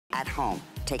at home.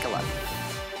 Take a look.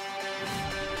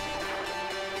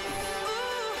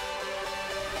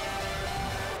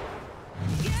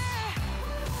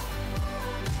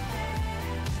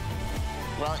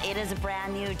 Well, it is a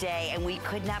brand new day, and we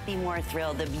could not be more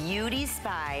thrilled. The Beauty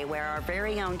Spy, where our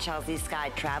very own Chelsea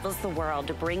Scott travels the world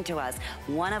to bring to us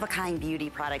one-of-a-kind beauty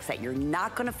products that you're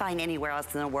not going to find anywhere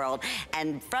else in the world.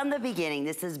 And from the beginning,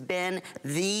 this has been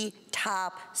the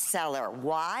top seller.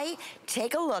 Why?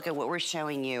 Take a look at what we're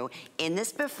showing you in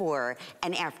this before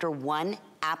and after one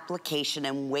application,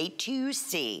 and wait till you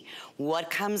see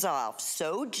what comes off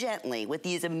so gently with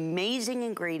these amazing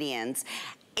ingredients.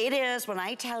 It is, when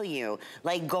I tell you,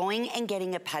 like going and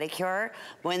getting a pedicure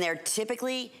when they're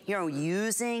typically, you know,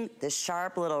 using the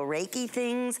sharp little Reiki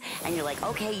things, and you're like,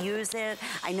 okay, use it.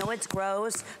 I know it's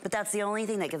gross, but that's the only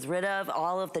thing that gets rid of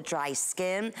all of the dry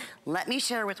skin. Let me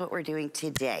share with what we're doing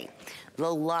today.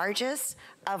 The largest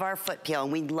of our foot peel,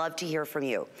 and we'd love to hear from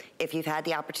you. If you've had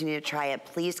the opportunity to try it,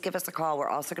 please give us a call. We're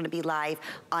also gonna be live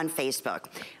on Facebook.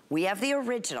 We have the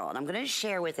original, and I'm gonna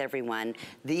share with everyone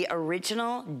the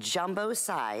original jumbo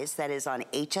size that is on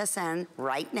HSN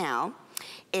right now.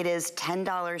 It is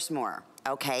 $10 more,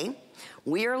 okay?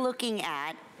 We are looking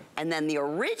at, and then the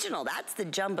original, that's the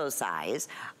jumbo size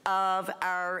of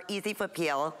our Easy Foot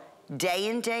Peel, day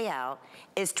in, day out,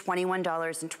 is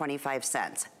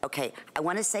 $21.25. Okay, I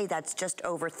wanna say that's just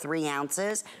over 3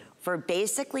 ounces. For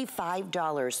basically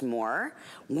 $5 more,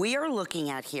 we are looking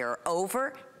at here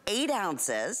over 8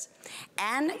 ounces,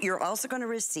 and you're also gonna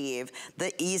receive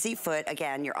the Easy Foot.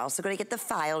 Again, you're also gonna get the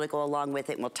file to go along with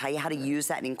it, and we'll tell you how to use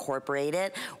that and incorporate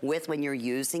it with when you're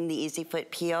using the Easy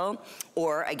Foot Peel,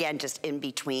 or again, just in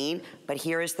between. But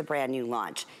here is the brand new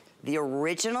launch. The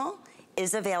original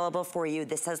is available for you.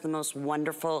 This has the most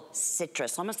wonderful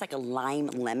citrus, almost like a lime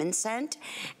lemon scent.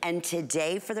 And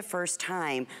today, for the first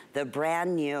time, the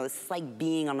brand new, it's like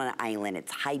being on an island.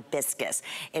 It's hibiscus.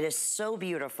 It is so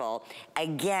beautiful.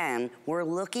 Again, we're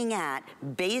looking at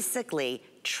basically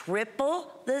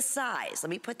triple the size.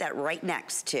 Let me put that right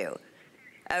next to,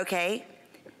 okay?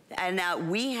 And now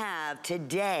we have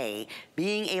today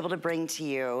being able to bring to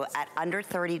you at under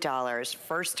 $30,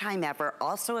 first time ever,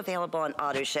 also available on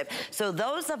auto ship. So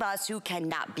those of us who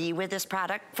cannot be with this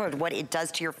product for what it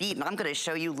does to your feet, and I'm gonna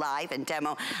show you live and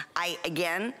demo.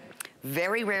 Again,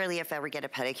 very rarely if ever get a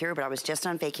pedicure, but I was just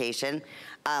on vacation.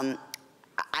 I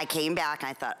came back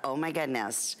and I thought, oh my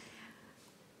goodness,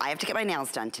 I have to get my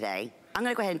nails done today. I'm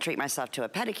gonna go ahead and treat myself to a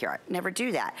pedicure. Never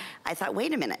do that. I thought,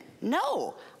 wait a minute,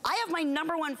 no. I have my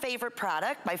 #1 favorite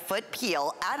product, my foot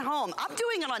peel, at home. I'm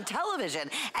doing it on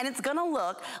television, and it's gonna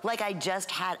look like I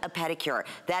just had a pedicure.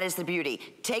 That is the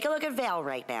beauty. Take a look at Val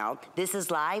right now. This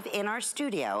is live in our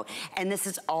studio, and this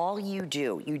is all you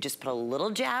do. You just put a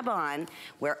little jab on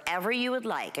wherever you would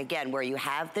like. Again, where you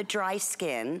have the dry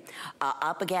skin,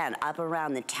 up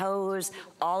around the toes,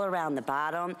 all around the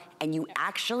bottom, and you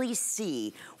actually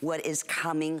see what is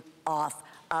coming off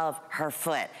of her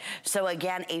foot. So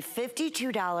again, a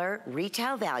 $52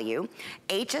 retail value.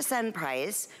 HSN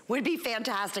price would be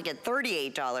fantastic at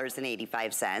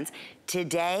 $38.85.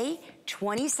 Today,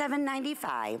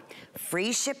 $27.95,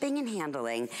 free shipping and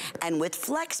handling. And with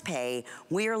FlexPay,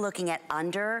 we are looking at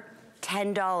under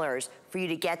 $10 for you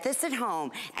to get this at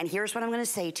home. And here's what I'm gonna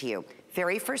say to you.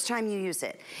 Very first time you use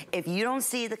it, if you don't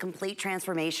see the complete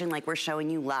transformation like we're showing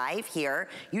you live here,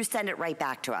 you send it right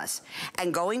back to us.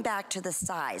 And going back to the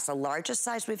size, the largest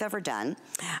size we've ever done,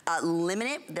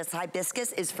 limited, this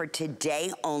hibiscus is for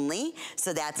today only,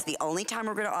 so that's the only time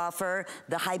we're gonna offer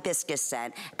the hibiscus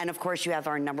scent. And of course you have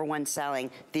our #1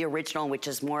 selling, the original, which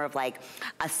is more of like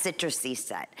a citrusy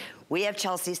scent. We have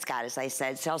Chelsea Scott, as I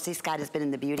said. Chelsea Scott has been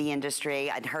in the beauty industry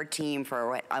and her team for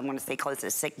what I want to say close to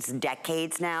 6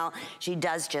 decades now. She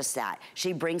does just that.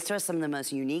 She brings to us some of the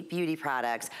most unique beauty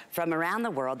products from around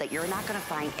the world that you're not going to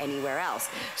find anywhere else.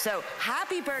 So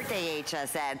happy birthday,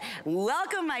 HSN.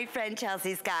 Welcome, my friend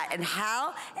Chelsea Scott. And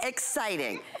how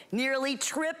exciting. Nearly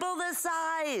triple the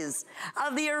size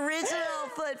of the original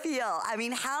foot peel. I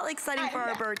mean, how exciting for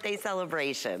our birthday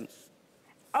celebration.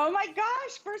 Oh my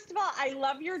gosh, first of all, I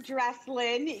love your dress,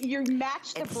 Lynn. You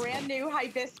matched the brand new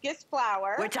hibiscus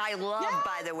flower. Which I love,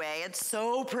 by the way. It's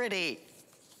so pretty.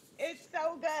 It's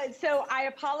so good. So I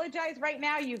apologize right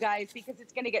now, you guys, because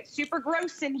it's gonna get super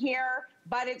gross in here.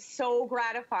 but it's so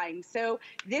gratifying. So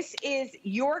this is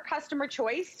your customer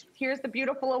choice. Here's the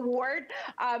beautiful award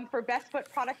for Best Foot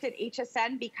Product at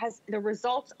HSN, because the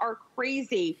results are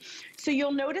crazy. So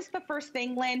you'll notice the first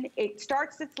thing, Lynn, it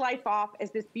starts its life off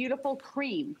as this beautiful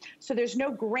cream. So there's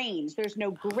no grains, there's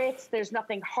no grits, there's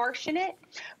nothing harsh in it.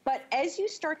 But as you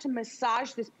start to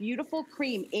massage this beautiful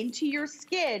cream into your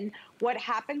skin, what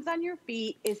happens on your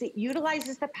feet is it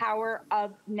utilizes the power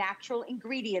of natural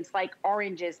ingredients like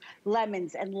oranges,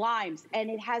 lemons, and limes, and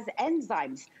it has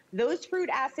enzymes. Those fruit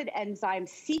acid enzymes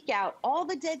seek out all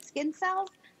the dead skin cells,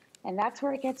 and that's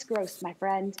where it gets gross, my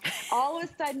friend. All of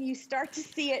a sudden, you start to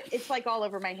see it. It's like all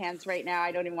over my hands right now.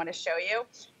 I don't even want to show you.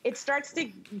 It starts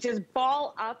to just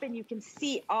ball up, and you can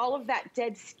see all of that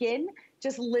dead skin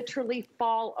just literally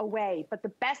fall away. But the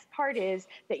best part is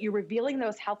that you're revealing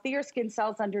those healthier skin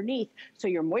cells underneath, so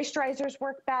your moisturizers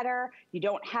work better, you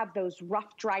don't have those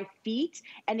rough, dry feet,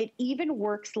 and it even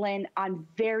works, Lynn, on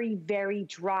very, very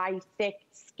dry, thick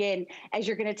skin. As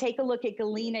you're gonna take a look at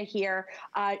Galena here,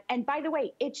 and by the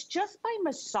way, it's just by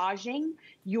massaging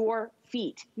your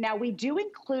feet. Now, we do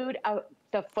include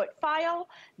the foot file.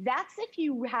 That's if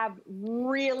you have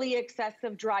really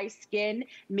excessive dry skin.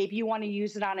 Maybe you want to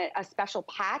use it on a special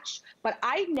patch, but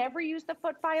I never use the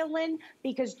foot file, Lynn,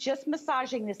 because just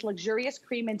massaging this luxurious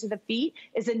cream into the feet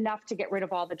is enough to get rid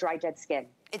of all the dry, dead skin.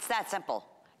 It's that simple.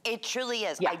 It truly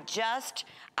is. Yeah.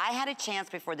 I had a chance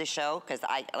before the show, because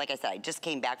like I said, I just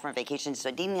came back from vacation, so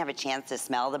I didn't have a chance to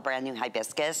smell the brand new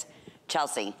hibiscus.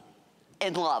 Chelsea,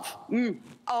 in love.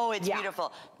 Oh, it's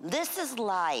beautiful. This is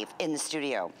live in the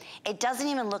studio. It doesn't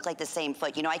even look like the same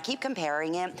foot. You know, I keep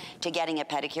comparing it to getting a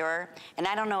pedicure, and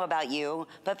I don't know about you,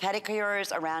 but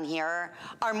pedicures around here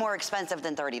are more expensive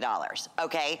than $30,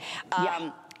 okay?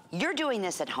 You're doing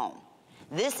this at home.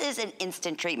 This is an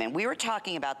instant treatment. We were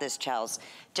talking about this, Chels,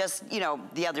 just, you know,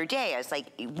 the other day. I was like,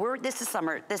 this is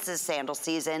summer, this is sandal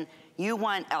season. You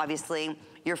want, obviously,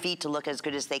 your feet to look as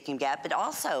good as they can get, but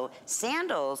also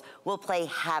sandals will play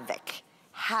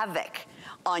havoc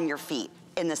on your feet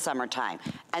in the summertime.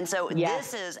 And so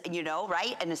this is, you know,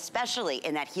 right? And especially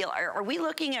in that heel. Are we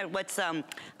looking at what's,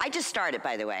 I just started,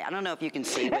 by the way. I don't know if you can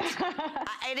see this.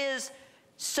 It is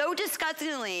so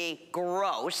disgustingly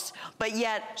gross, but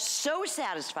yet so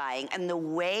satisfying. And the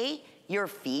way your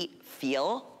feet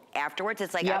feel afterwards,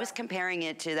 it's like I was comparing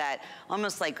it to that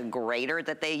almost like a grater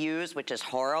that they use, which is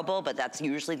horrible, but that's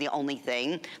usually the only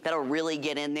thing that'll really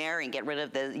get in there and get rid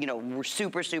of the, you know,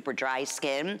 super, super dry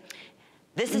skin.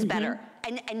 This is better.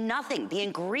 And nothing, the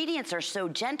ingredients are so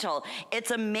gentle.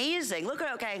 It's amazing. Look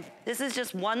at, okay, this is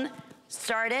just one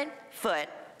started foot.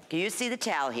 Can you see the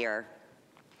towel here?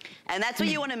 And that's what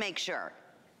you want to make sure.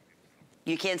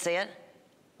 You can't see it?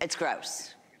 It's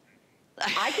gross.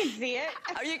 I can see it.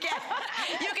 Oh, you can?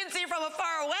 You can see from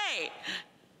afar away.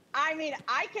 I mean,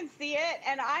 I can see it,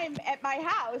 and I'm at my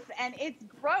house, and it's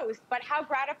gross, but how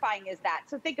gratifying is that?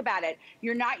 So think about it.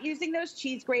 You're not using those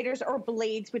cheese graters or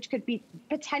blades, which could be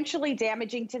potentially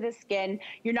damaging to the skin.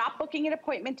 You're not booking an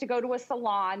appointment to go to a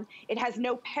salon. It has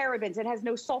no parabens. It has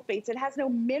no sulfates. It has no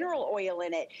mineral oil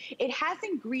in it. It has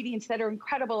ingredients that are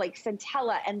incredible, like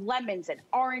centella and lemons and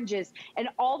oranges and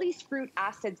all these fruit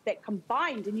acids that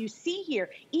combined, and you see here,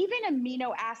 even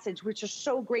amino acids, which are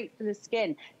so great for the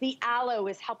skin. The aloe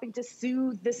is helping to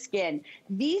soothe the skin.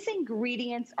 These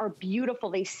ingredients are beautiful.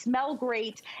 They smell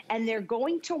great, and they're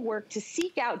going to work to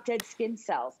seek out dead skin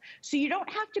cells. So you don't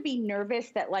have to be nervous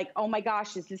that, like, oh my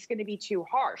gosh, is this going to be too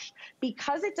harsh?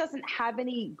 Because it doesn't have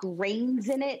any grains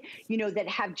in it, you know, that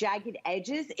have jagged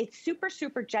edges. It's super,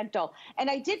 super gentle.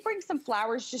 And I did bring some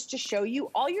flowers just to show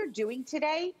you. All you're doing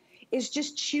today is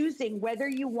just choosing whether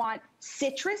you want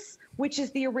citrus, which is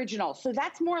the original. So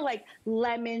that's more like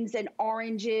lemons and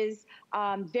oranges,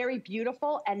 very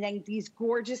beautiful. And then these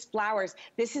gorgeous flowers.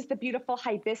 This is the beautiful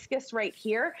hibiscus right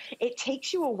here. It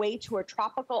takes you away to a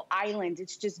tropical island.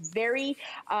 It's just very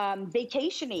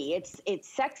vacation-y. It's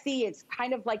sexy. It's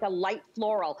kind of like a light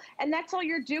floral. And that's all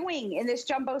you're doing in this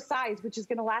jumbo size, which is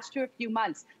gonna last you a few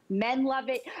months. Men love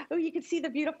it. Oh, you can see the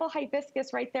beautiful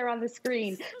hibiscus right there on the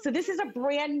screen. So this is a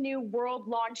brand new world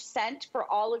launch scent for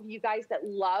all of you guys that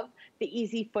love the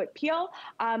Easy Foot Peel.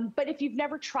 But if you've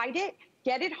never tried it,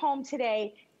 get it home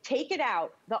today. Take it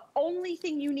out. The only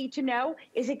thing you need to know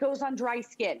is it goes on dry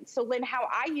skin. So Lynn, how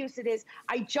I use it is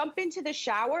I jump into the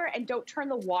shower and don't turn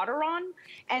the water on,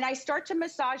 and I start to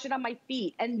massage it on my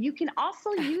feet. And you can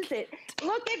also use it.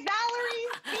 Look at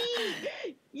Valerie's feet.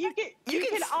 You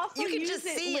can also use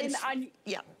it, Lynn, on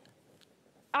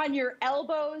on your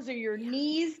elbows or your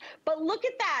knees. But look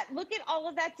at that. Look at all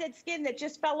of that dead skin that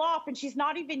just fell off, and she's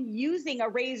not even using a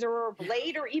razor or a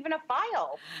blade or even a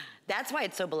file. That's why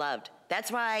it's so beloved.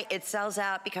 That's why it sells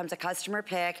out, becomes a customer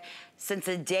pick since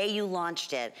the day you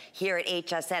launched it here at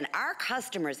HSN. Our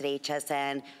customers at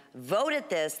HSN voted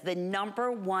this the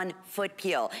 #1 foot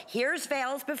peel. Here's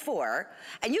veils before,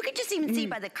 and you can just even see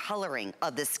by the coloring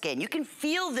of the skin. You can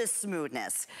feel this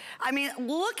smoothness. I mean,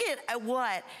 look at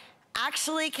what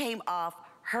actually came off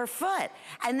her foot.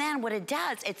 And then what it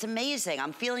does, it's amazing.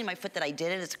 I'm feeling my foot that I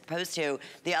did it as opposed to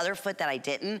the other foot that I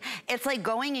didn't. It's like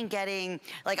going and getting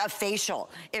like a facial,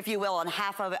 if you will, on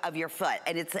half of your foot.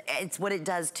 And it's what it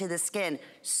does to the skin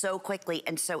so quickly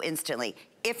and so instantly.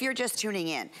 If you're just tuning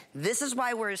in, this is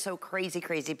why we're so crazy,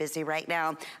 crazy busy right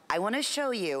now. I wanna show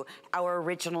you our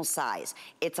original size.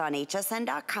 It's on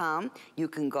hsn.com. You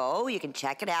can go, you can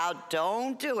check it out.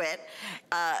 Don't do it,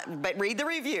 but read the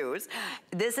reviews.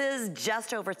 This is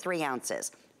just over 3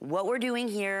 ounces. What we're doing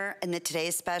here in the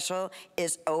today's special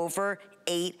is over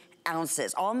 8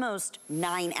 ounces, almost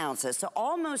 9 ounces, so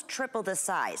almost triple the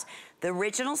size. The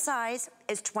original size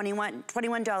is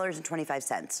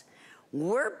 $21.25.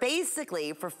 We're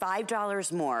basically, for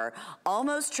 $5 more,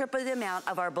 almost triple the amount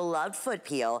of our beloved foot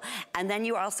peel, and then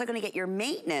you're also gonna get your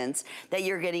maintenance that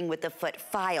you're getting with the foot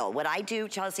file. What I do,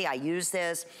 Chelsea, I use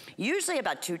this usually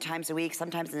about 2 times a week,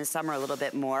 sometimes in the summer a little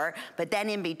bit more, but then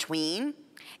in between,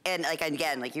 and like,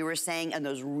 again, like you were saying, in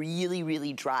those really,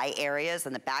 really dry areas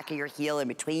on the back of your heel, in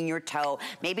between your toe,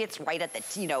 maybe it's right at the,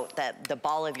 you know, the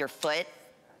ball of your foot,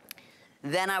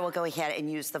 then I will go ahead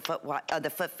and use the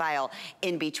foot file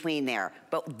in between there.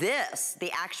 But this,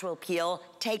 the actual peel,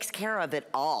 takes care of it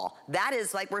all. That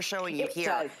is like we're showing you here.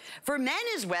 Does. For men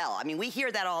as well, I mean, we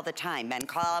hear that all the time. Men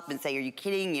call up and say, are you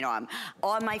kidding? You know, I'm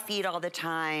on my feet all the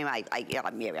time. I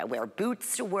wear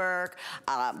boots to work,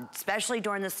 especially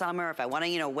during the summer. If I wanna,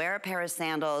 you know, wear a pair of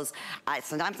sandals,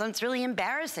 sometimes it's really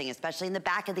embarrassing, especially in the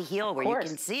back of the heel where you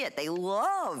can see it. They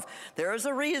love, there's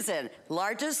a reason,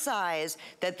 largest size,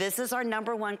 that this is our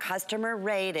 #1 customer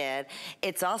rated.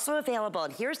 It's also available,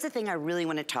 and here's the thing I really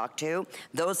want to talk to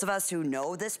those of us who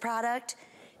know this product.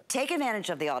 Take advantage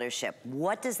of the auto ship.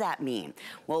 What does that mean?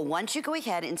 Well, once you go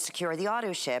ahead and secure the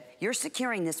auto ship, you're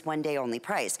securing this 1 day only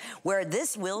price, where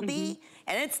this will be,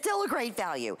 and it's still a great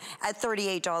value, at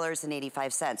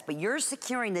 $38.85. But you're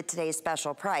securing the today's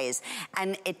special price,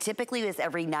 and it typically is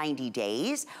every 90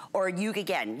 days, or you,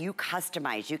 again, you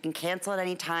customize. You can cancel at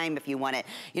any time if you want it,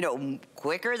 you know,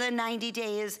 quicker than 90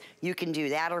 days, you can do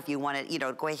that, or if you want to, you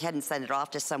know, go ahead and send it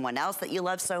off to someone else that you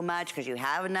love so much because you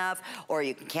have enough, or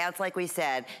you can cancel like we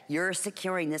said. You're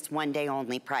securing this 1 day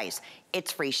only price.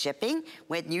 It's free shipping.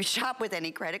 When you shop with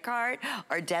any credit card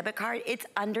or debit card, it's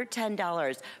under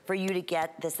 $10 for you to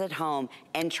get this at home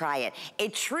and try it.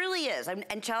 It truly is.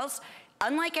 And Chelsea,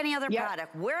 unlike any other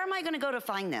product, where am I gonna go to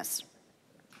find this?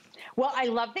 Well, I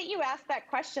love that you asked that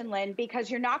question, Lynn,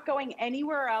 because you're not going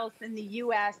anywhere else in the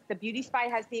U.S. The Beauty Spy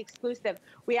has the exclusive.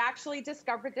 We actually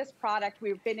discovered this product.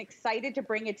 We've been excited to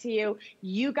bring it to you.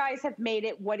 You guys have made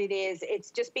it what it is.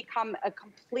 It's just become a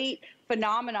complete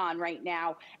phenomenon right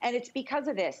now. And it's because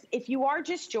of this. If you are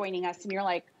just joining us and you're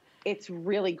like, it's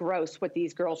really gross what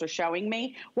these girls are showing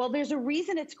me. Well, there's a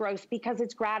reason it's gross, because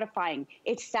it's gratifying.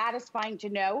 It's satisfying to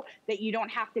know that you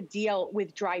don't have to deal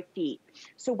with dry feet.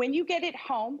 So when you get it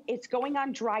home, it's going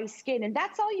on dry skin, and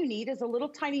that's all you need is a little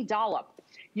tiny dollop.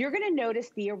 You're gonna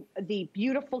notice the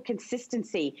beautiful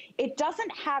consistency. It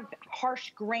doesn't have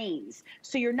harsh grains.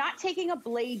 So you're not taking a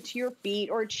blade to your feet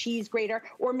or a cheese grater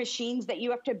or machines that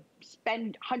you have to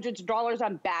spend hundreds of dollars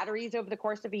on batteries over the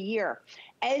course of a year.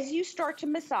 As you start to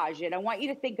massage it, I want you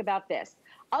to think about this.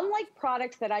 Unlike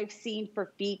products that I've seen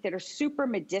for feet that are super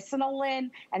medicinal, Lynn,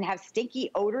 and have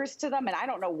stinky odors to them, and I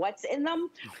don't know what's in them,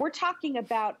 we're talking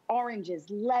about oranges,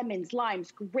 lemons,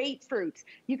 limes, grapefruits.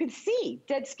 You can see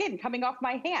dead skin coming off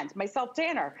my hands, my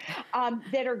self-tanner,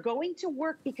 that are going to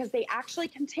work because they actually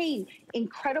contain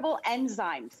incredible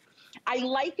enzymes. I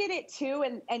liken it too,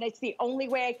 and it's the only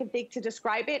way I can think to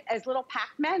describe it, as little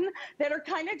Pac-Men that are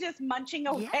kind of just munching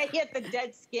away at the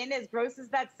dead skin, as gross as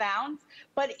that sounds.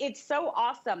 But it's so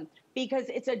awesome because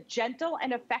it's a gentle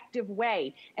and effective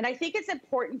way. And I think it's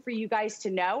important for you guys to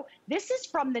know, this is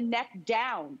from the neck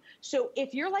down. So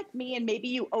if you're like me and maybe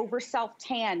you over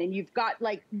self-tan and you've got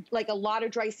like a lot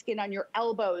of dry skin on your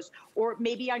elbows or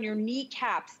maybe on your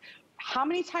kneecaps, how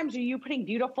many times are you putting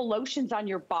beautiful lotions on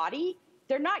your body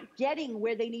they're not getting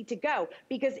where they need to go.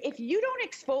 Because if you don't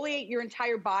exfoliate your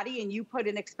entire body and you put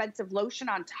an expensive lotion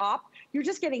on top, you're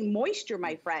just getting moisture,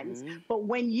 my friends. But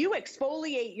when you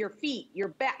exfoliate your feet, your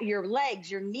back, your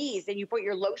legs, your knees, and you put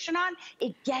your lotion on,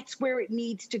 it gets where it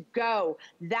needs to go.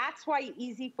 That's why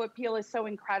Easy Foot Peel is so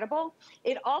incredible.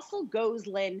 It also goes,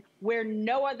 Lynn, where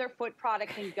no other foot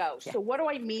product can go. So what do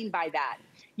I mean by that?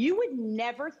 You would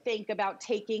never think about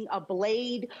taking a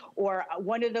blade or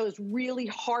one of those really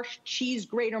harsh cheese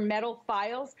grater metal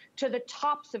files to the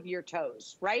tops of your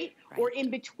toes, right? Or in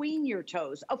between your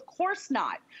toes. Of course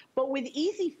not. But with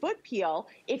Easy Foot Peel,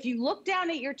 if you look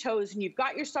down at your toes and you've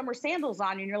got your summer sandals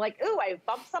on and you're like, ooh, I have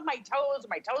bumps on my toes, or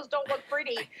my toes don't look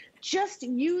pretty, just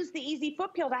use the Easy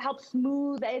Foot Peel to help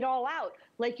smooth it all out,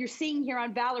 like you're seeing here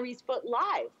on Valerie's Foot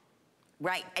Live.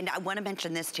 Right, and I want to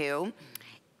mention this too.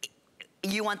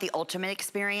 You want the ultimate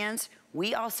experience?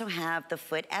 We also have the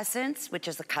Foot Essence, which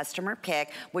is a customer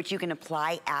pick, which you can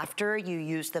apply after you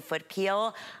use the foot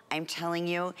peel. I'm telling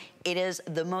you, it is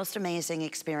the most amazing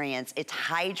experience. It's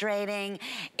hydrating,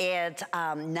 it's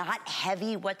not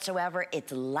heavy whatsoever,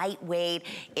 it's lightweight,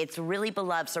 it's really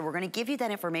beloved. So we're gonna give you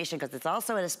that information because it's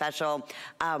also at a special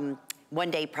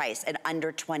one-day price at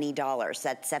under $20.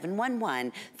 That's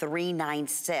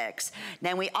 711-396.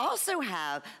 Then we also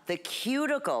have the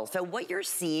cuticle. So what you're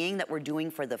seeing that we're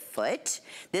doing for the foot,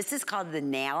 this is called the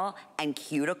nail and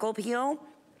cuticle peel.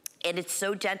 And it's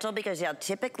so gentle because, you know,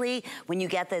 typically when you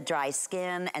get the dry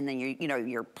skin and then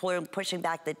you're pushing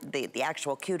back the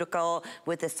actual cuticle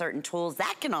with the certain tools,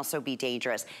 that can also be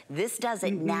dangerous. This does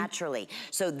it naturally.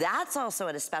 So that's also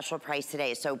at a special price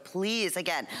today. So please,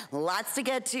 again, lots to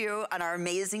get to on our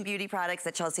amazing beauty products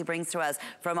that Chelsea brings to us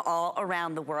from all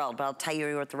around the world. But I'll tell you,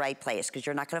 you're at the right place because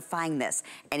you're not going to find this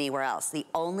anywhere else. The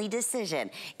only decision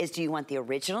is, do you want the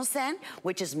original scent,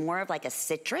 which is more of like a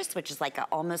citrus, which is like a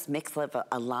almost mix of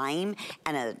a lime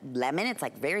and a lemon. It's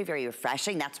like very, very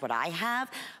refreshing. That's what I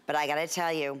have. But I gotta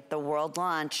tell you, the world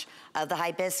launch of the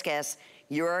hibiscus,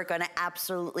 you're gonna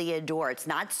absolutely adore. It's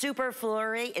not super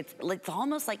flurry. It's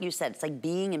almost like you said, it's like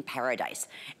being in paradise.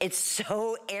 It's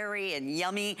so airy and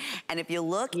yummy. And if you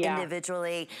look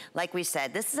individually, like we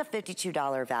said, this is a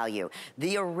 $52 value.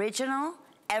 The original,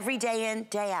 every day in,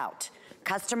 day out,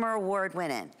 customer award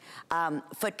winning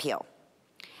foot peel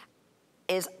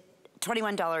is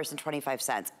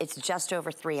 $21.25. It's just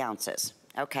over 3 ounces,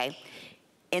 okay?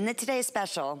 In the Today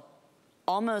Special,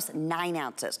 almost 9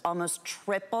 ounces, almost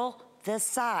triple the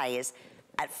size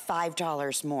at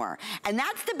 $5 more. And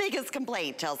that's the biggest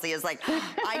complaint, Chelsea, is like,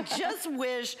 I just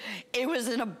wish it was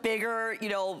in a bigger,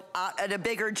 in a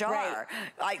bigger jar.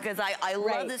 Because I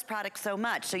love this product so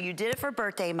much. So you did it for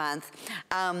birthday month.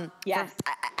 Yes.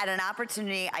 At an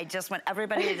opportunity, I just want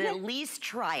everybody to at least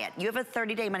try it. You have a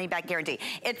 30-day money-back guarantee.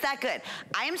 It's that good.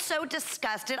 I am so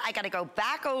disgusted. I got to go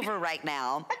back over right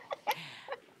now.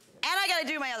 And I gotta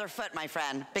do my other foot, my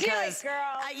friend, because do it,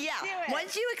 girl. Do it.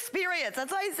 Once you experience,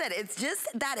 that's why I said it's just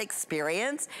that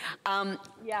experience.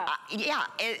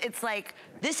 It's like,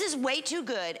 this is way too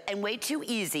good and way too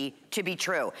easy to be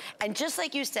true. And just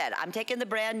like you said, I'm taking the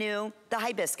brand new, the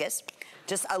hibiscus,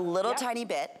 just a little tiny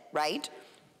bit, right?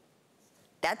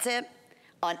 That's it.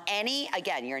 On any,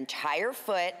 again, your entire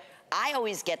foot. I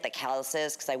always get the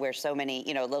calluses because I wear so many,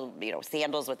 little,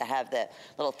 sandals with have the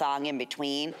little thong in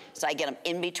between. So I get them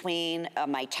in between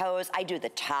my toes. I do the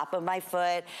top of my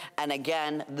foot. And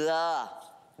again, the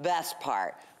best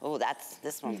part,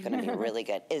 this one's gonna be really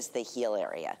good, is the heel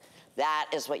area. That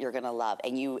is what you're gonna love.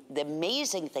 And the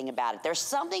amazing thing about it, there's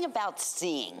something about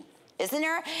seeing, isn't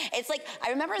there? It's like, I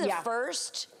remember the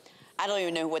first, I don't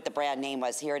even know what the brand name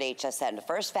was here at HSN, the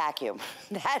first vacuum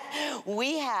that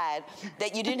we had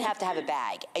that you didn't have to have a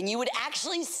bag. And you would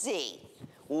actually see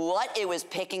what it was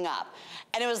picking up.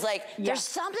 And it was like, there's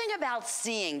something about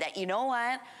seeing that, you know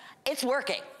what, it's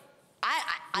working.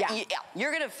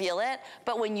 You're gonna feel it,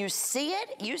 but when you see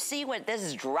it, you see what this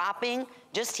is dropping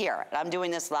just here. I'm doing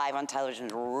this live on television,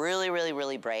 really, really,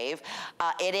 really brave.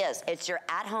 It's your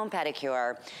at-home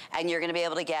pedicure, and you're gonna be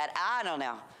able to get, I don't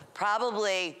know,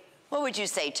 probably, what would you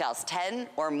say, Chelsea, 10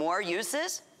 or more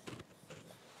uses?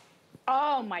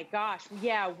 Oh my gosh,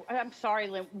 yeah, I'm sorry,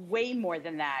 Lynn, way more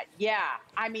than that. Yeah,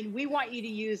 I mean, we want you to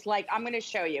use, like, I'm gonna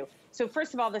show you. So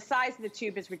first of all, the size of the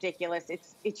tube is ridiculous.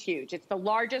 It's huge. It's the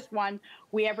largest one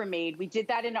we ever made. We did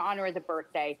that in honor of the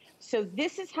birthday. So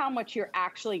this is how much you're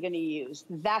actually gonna use.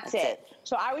 That's it.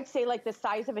 So I would say like the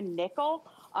size of a nickel.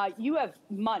 You have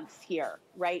months here,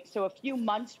 right? So a few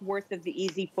months worth of the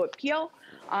Easy Foot Peel.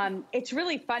 It's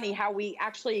really funny how we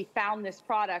actually found this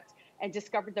product and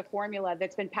discovered the formula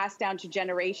that's been passed down to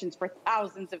generations for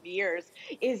thousands of years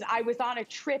is I was on a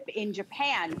trip in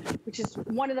Japan, which is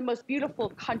one of the most beautiful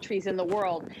countries in the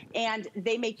world. And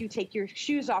they make you take your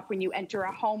shoes off when you enter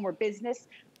a home or business,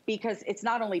 because it's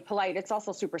not only polite, it's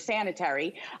also super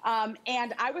sanitary.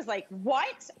 And I was like,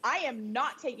 what? I am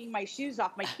not taking my shoes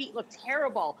off. My feet look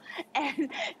terrible.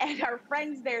 And our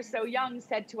friends there, so young,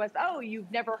 said to us, oh,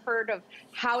 you've never heard of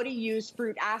how to use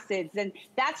fruit acids. And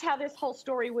that's how this whole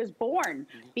story was born,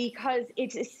 because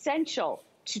it's essential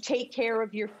to take care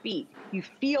of your feet. You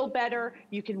feel better,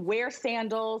 you can wear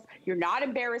sandals, you're not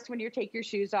embarrassed when you take your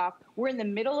shoes off. We're in the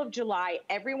middle of July.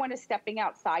 Everyone is stepping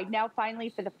outside now, finally,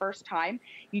 for the first time.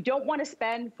 You don't want to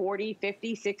spend $40,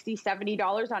 $50, $60,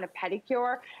 $70 on a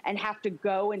pedicure and have to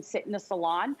go and sit in a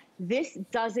salon. This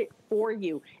does it for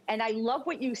you. And I love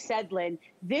what you said, Lynn.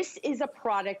 This is a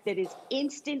product that is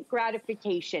instant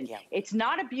gratification. Yeah. It's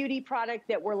not a beauty product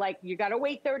that we're like, you got to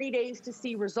wait 30 days to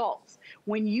see results.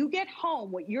 When you get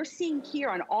home, what you're seeing here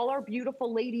on all our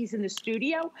beautiful ladies in the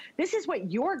studio, this is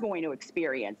what you're going to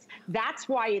experience. That's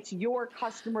why it's your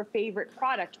customer favorite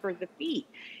product for the feet.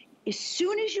 As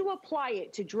soon as you apply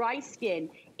it to dry skin,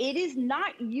 it is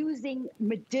not using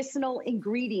medicinal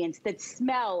ingredients that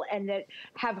smell and that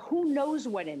have who knows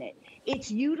what in it.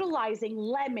 It's utilizing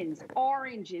lemons,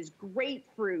 oranges,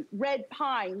 grapefruit, red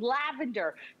pine,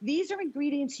 lavender. These are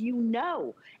ingredients you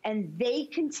know, and they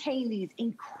contain these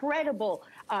incredible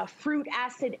fruit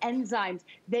acid enzymes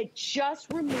that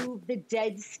just remove the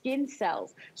dead skin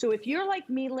cells. So if you're like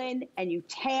me, Lynn, and you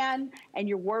tan and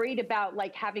you're worried about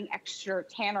like having extra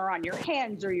tanner on your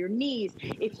hands or your knees,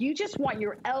 if you just want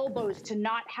your elbows to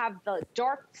not have the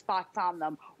dark spots on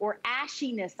them or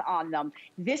ashiness on them,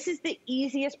 this is the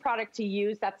easiest product to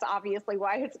use. That's obviously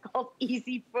why it's called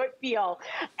Easy Foot Peel.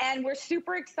 And we're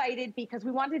super excited because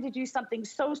we wanted to do something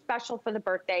so special for the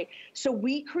birthday. So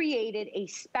we created a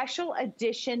special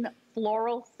edition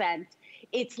floral scent.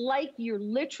 It's like you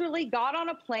literally got on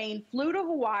a plane, flew to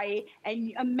Hawaii,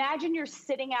 and imagine you're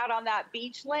sitting out on that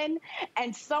beach, Lynn,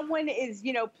 and someone is,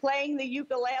 you know, playing the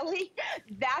ukulele.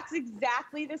 That's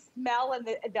exactly the smell and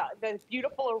the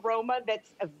beautiful aroma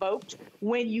that's evoked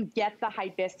when you get the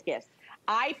hibiscus.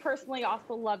 I personally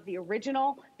also love the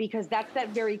original because that's that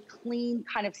very clean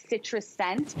kind of citrus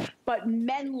scent, but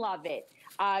men love it.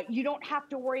 You don't have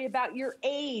to worry about your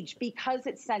age because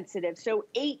it's sensitive. So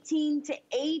 18 to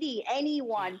 80,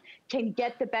 anyone can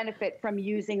get the benefit from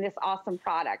using this awesome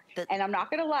product. And I'm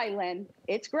not going to lie, Lynn,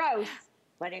 it's gross,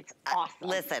 but it's awesome.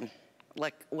 Listen.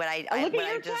 Look, what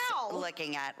I'm just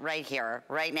looking at right here,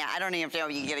 right now. I don't even know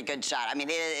if you can get a good shot. I mean,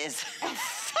 it is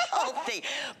healthy.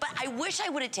 But I wish I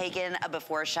would have taken a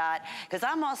before shot because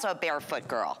I'm also a barefoot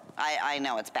girl. I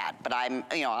know it's bad, but I'm,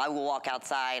 you know, I will walk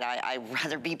outside. I'd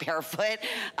rather be barefoot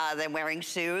than wearing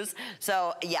shoes.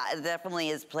 So yeah, it definitely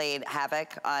has played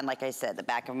havoc on, like I said, the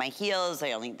back of my heels.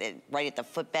 Right at the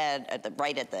footbed,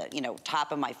 right at the, you know,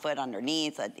 top of my foot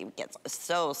underneath. It gets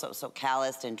so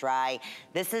calloused and dry.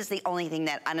 This is the only thing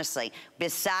that, honestly,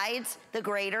 besides the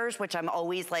graters, which I'm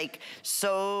always like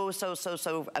so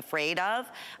afraid of,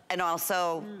 and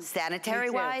also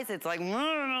sanitary-wise, it's like,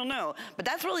 no. But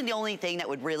that's really the only thing that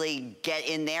would really get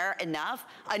in there enough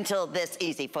until this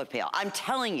Easy Foot Peel. I'm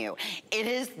telling you, it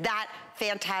is that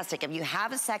fantastic. If you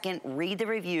have a second, read the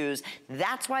reviews.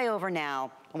 That's why over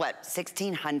now, what,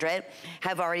 1,600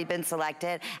 have already been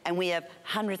selected, and we have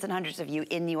hundreds and hundreds of you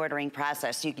in the ordering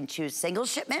process. So you can choose single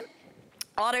shipment,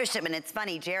 auto shipment. It's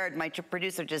funny, Jared, my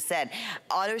producer, just said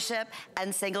auto ship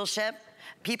and single ship.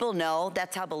 People know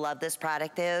that's how beloved this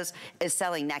product is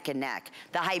selling neck and neck.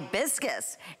 The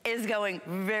hibiscus is going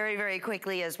very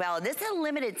quickly as well. This is a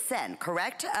limited scent,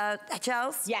 correct,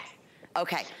 Chels? Yes.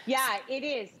 Okay. Yeah, it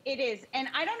is. And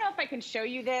I don't know if I can show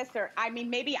you this, or I mean,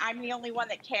 maybe I'm the only one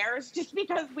that cares just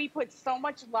because we put so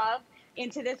much love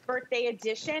into this birthday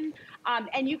edition.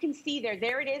 And you can see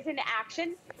there it is in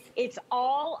action. It's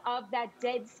all of that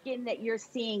dead skin that you're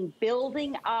seeing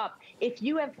building up. If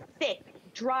you have thick,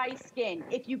 dry skin,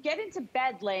 if you get into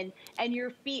bed, Lynn, and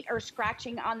your feet are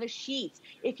scratching on the sheets,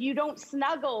 if you don't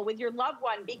snuggle with your loved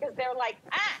one because they're like,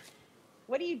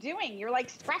 what are you doing? You're like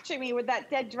scratching me with that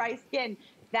dead, dry skin.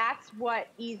 That's what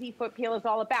Easy Foot Peel is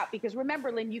all about. Because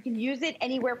remember, Lynn, you can use it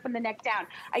anywhere from the neck down.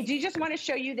 I do just want to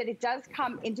show you that it does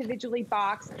come individually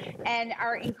boxed, and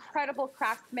our incredible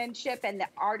craftsmanship and the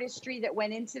artistry that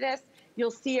went into this.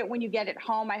 You'll see it when you get it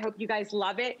home. I hope you guys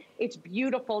love it. It's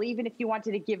beautiful, even if you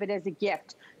wanted to give it as a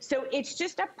gift. So it's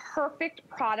just a perfect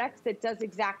product that does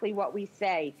exactly what we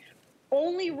say.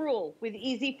 Only rule with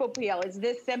Easy Foot Peel is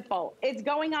this simple. It's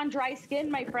going on dry skin,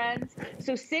 my friends.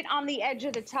 So sit on the edge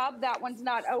of the tub. That one's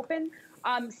not open.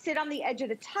 Sit on the edge of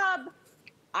the tub.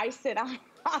 I sit on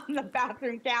the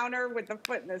bathroom counter with the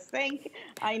foot in the sink.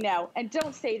 I know. And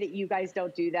don't say that you guys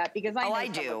don't do that, because I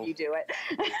know some of you do it.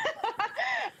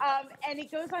 And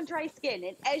it goes on dry skin.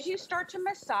 And as you start to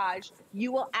massage,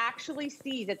 you will actually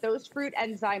see that those fruit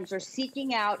enzymes are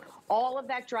seeking out all of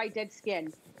that dry, dead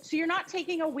skin. So you're not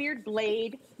taking a weird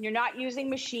blade. You're not using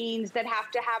machines that have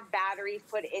to have batteries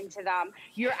put into them.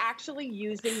 You're actually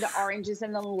using the oranges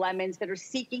and the lemons that are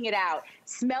seeking it out.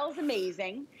 Smells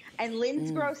amazing. And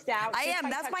Lynn's grossed out. I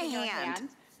am. That's my hand.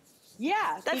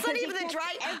 Yeah, that's not even the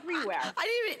dry everywhere.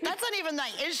 That's not even the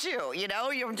issue, you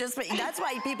know. You're just. That's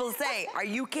why people say, "Are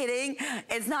you kidding?"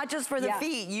 It's not just for the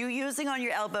feet. You using on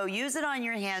your elbow, use it on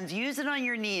your hands, use it on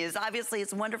your knees. Obviously,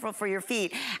 it's wonderful for your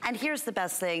feet. And here's the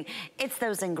best thing: it's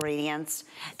those ingredients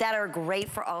that are great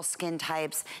for all skin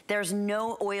types. There's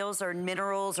no oils or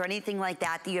minerals or anything like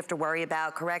that that you have to worry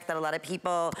about. Correct? That a lot of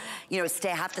people, you know,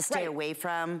 have to stay away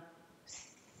from.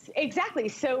 Exactly.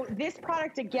 So this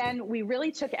product, again, we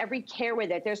really took every care with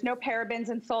it. There's no parabens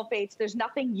and sulfates. There's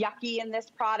nothing yucky in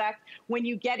this product. When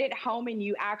you get it home and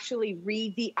you actually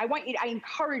read I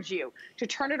encourage you to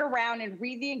turn it around and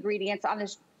read the ingredients on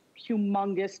this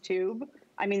humongous tube.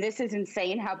 I mean, this is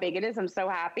insane how big it is. I'm so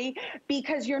happy,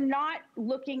 because you're not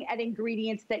looking at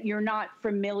ingredients that you're not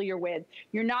familiar with.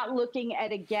 You're not looking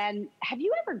at, again, have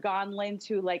you ever gone, Lynn,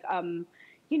 to like,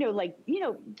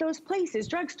 those places,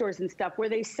 drugstores and stuff, where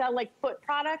they sell like foot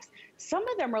products? Some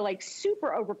of them are like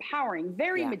super overpowering,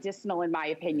 very medicinal in my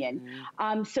opinion.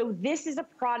 So this is a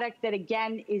product that,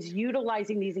 again, is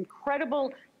utilizing these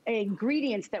incredible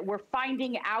ingredients that we're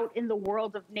finding out in the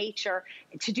world of nature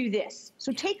to do this.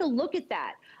 So take a look at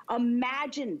that.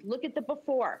 Imagine, look at the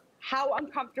before. How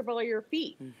uncomfortable are your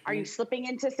feet? Are you slipping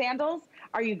into sandals?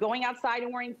 Are you going outside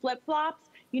and wearing flip-flops?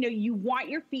 You know, you want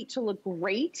your feet to look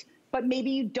great, but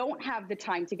maybe you don't have the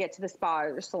time to get to the spa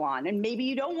or the salon, and maybe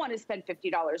you don't want to spend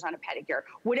 $50 on a pedicure.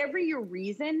 Whatever your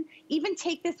reason, even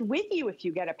take this with you if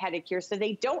you get a pedicure so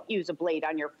they don't use a blade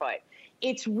on your foot.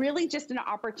 It's really just an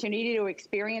opportunity to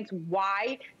experience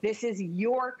why this is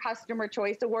your Customer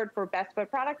Choice Award for Best Foot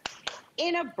Product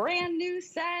in a brand new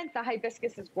scent. The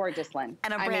hibiscus is gorgeous, Lynn.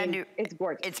 And a brand new, it's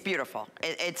gorgeous. It's beautiful.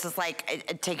 It's just like,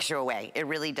 it takes you away. It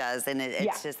really does. And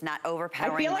it's just not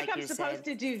overpowering. I feel like I'm supposed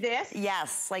to do this.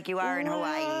 Yes, like you are in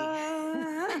Hawaii.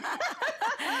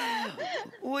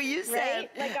 Well, you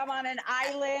said. Right? Like I'm on an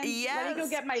island. Yes. Let me go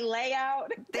get my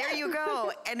layout. There you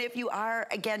go. And if you are,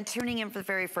 again, tuning in for the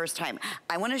very first time,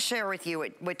 I want to share with you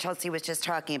what Chelsea was just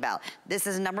talking about. This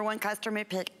is #1 customer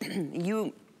pick.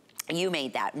 You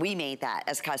made that. We made that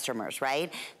as customers,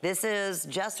 right? This is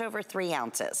just over 3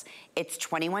 ounces. It's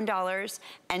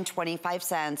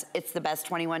 $21.25. It's the best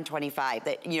 $21.25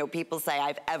 that, you know, people say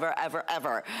I've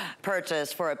ever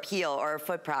purchased for a peel or a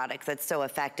foot product that's so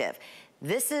effective.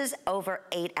 This is over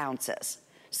 8 ounces.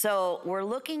 So we're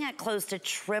looking at close to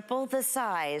triple the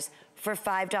size for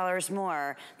 $5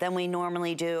 more than we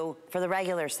normally do for the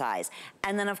regular size.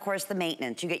 And then of course the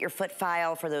maintenance. You get your foot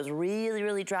file for those really,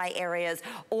 really dry areas,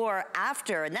 or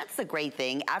after, and that's the great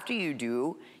thing, after you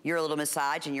do your little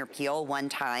massage and your peel one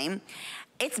time,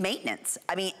 it's maintenance.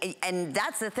 I mean, and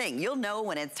that's the thing. You'll know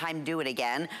when it's time to do it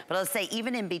again, but I'll say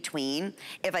even in between,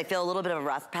 if I feel a little bit of a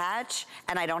rough patch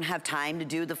and I don't have time to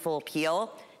do the full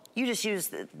peel, you just use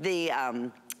the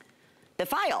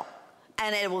file.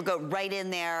 And it will go right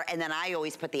in there, and then I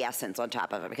always put the essence on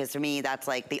top of it, because to me, that's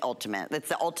like the ultimate. It's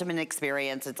the ultimate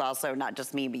experience. It's also not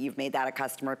just me, but you've made that a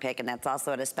customer pick, and that's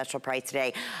also at a special price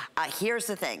today. Here's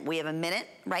the thing. We have a minute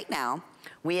right now.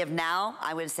 We have now,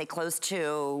 I would say, close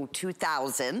to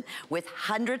 2,000 with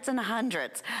hundreds and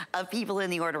hundreds of people in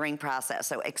the ordering process.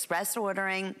 So express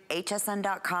ordering,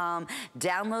 hsn.com,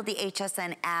 download the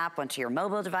HSN app onto your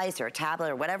mobile device or a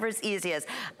tablet or whatever is easiest.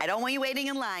 I don't want you waiting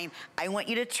in line. I want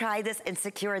you to try this and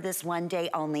secure this one day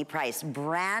only price.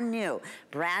 Brand new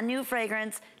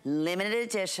fragrance, limited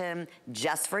edition,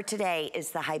 just for today is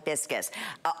the hibiscus.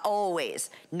 Always,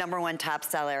 #1 top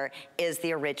seller is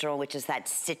the original, which is that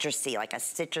citrusy, like a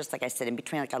citrus, like I said, in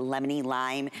between like a lemony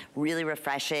lime, really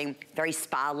refreshing, very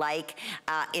spa-like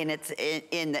in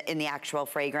the actual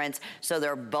fragrance. So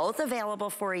they're both available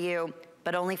for you,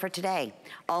 but only for today.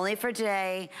 Only for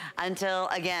today until,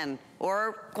 again,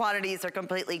 or quantities are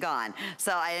completely gone.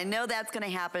 So I know that's gonna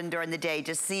happen during the day,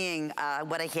 just seeing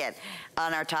what a hit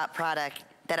on our top product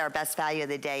that our best value of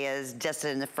the day is just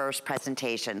in the first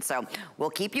presentation. So we'll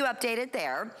keep you updated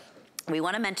there. We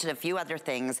want to mention a few other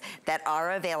things that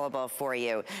are available for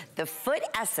you. The Foot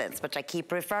Essence, which I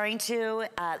keep referring to,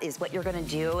 is what you're going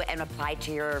to do and apply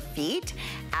to your feet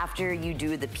after you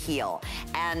do the peel.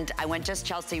 And I want just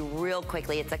Chelsea real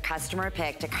quickly, it's a customer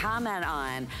pick to comment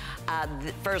on,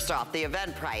 first off, the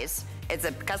event price. It's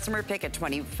a customer pick at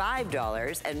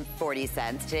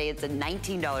 $25.40. Today it's at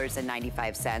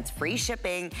 $19.95. Free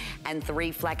shipping and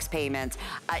 3 flex payments.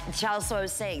 Chelsea, I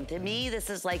was saying, to me, this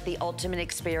is like the ultimate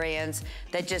experience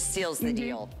that just seals the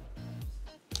deal.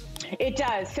 It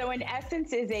does. So in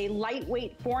essence is a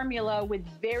lightweight formula with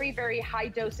very, very high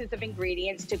doses of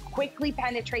ingredients to quickly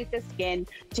penetrate the skin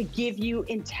to give you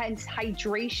intense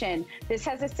hydration. This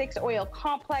has a 6-oil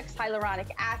complex, hyaluronic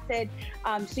acid.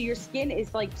 So your skin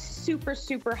is like super,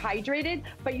 super hydrated,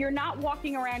 but you're not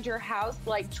walking around your house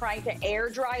like trying to air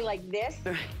dry like this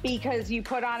because you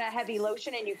put on a heavy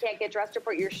lotion and you can't get dressed or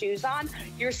put your shoes on.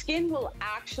 Your skin will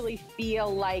actually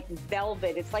feel like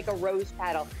velvet. It's like a rose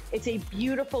petal. It's a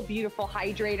beautiful, beautiful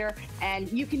hydrator,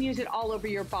 and you can use it all over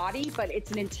your body, but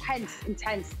it's an intense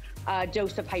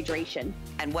dose of hydration.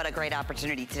 And what a great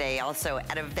opportunity today, also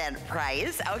at event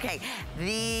price. Okay,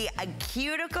 the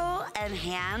cuticle and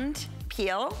hand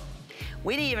peel,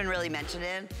 we didn't even really mention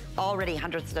it. Already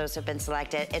hundreds of those have been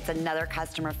selected. It's another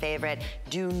customer favorite.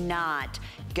 Do not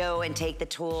go and take the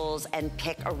tools and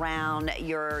pick around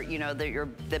your,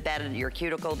 the bed, your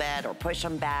cuticle bed, or push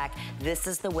them back. This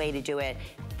is the way to do it.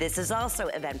 This is also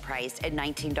event priced at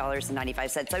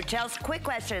 $19.95. So Chelsea, quick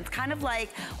question. It's kind of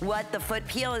like what the foot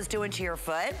peel is doing to your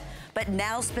foot, but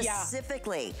now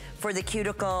specifically for the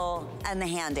cuticle and the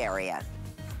hand area.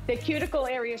 The cuticle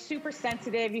area is super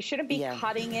sensitive. You shouldn't be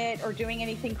cutting it or doing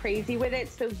anything crazy with it.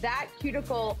 So that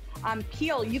cuticle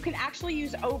peel, you can actually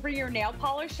use over your nail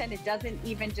polish, and it doesn't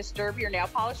even disturb your nail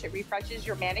polish. It refreshes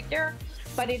your manicure,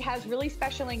 but it has really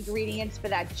special ingredients for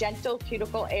that gentle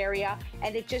cuticle area,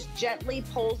 and it just gently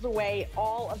pulls away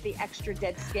all of the extra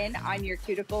dead skin on your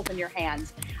cuticles and your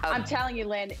hands. I'm telling you,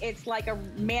 Lynn, it's like a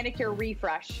manicure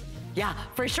refresh. Yeah,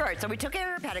 for sure. So we took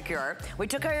care of your pedicure, we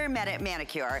took care of your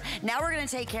manicure. Now we're gonna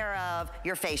take care of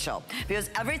your facial. Because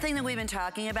everything that we've been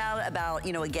talking about,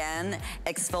 again,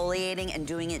 exfoliating and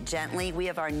doing it gently, we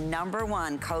have our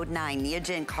 #1 code 9,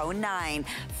 Neogen code 9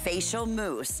 facial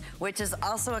mousse, which is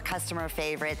also a customer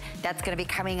favorite. That's gonna be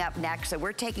coming up next. So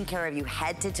we're taking care of you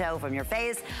head to toe, from your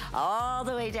face all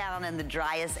the way down in the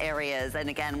driest areas. And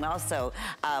again, also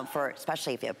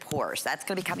especially if you have pores. That's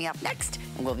gonna be coming up next,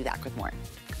 and we'll be back with more.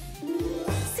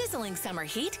 Sizzling summer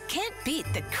heat can't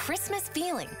beat the Christmas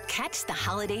feeling. Catch the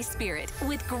holiday spirit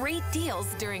with great deals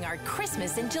during our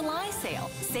Christmas in July sale.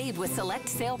 Save with select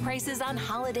sale prices on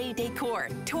holiday decor,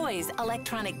 toys,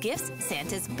 electronic gifts,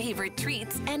 Santa's favorite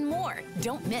treats, and more.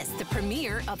 Don't miss the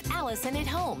premiere of Allison at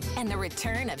Home and the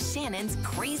return of Shannon's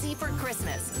Crazy for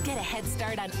Christmas. Get a head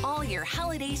start on all your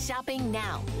holiday shopping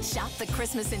now. Shop the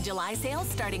Christmas in July sale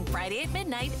starting Friday at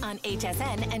midnight on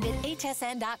HSN and at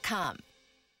hsn.com.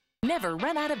 Never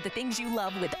run out of the things you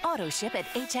love with AutoShip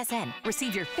at HSN.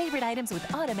 Receive your favorite items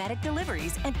with automatic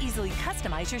deliveries and easily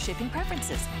customize your shipping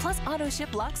preferences. Plus,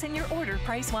 AutoShip locks in your order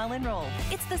price while enrolled.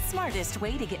 It's the smartest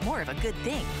way to get more of a good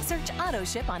thing. Search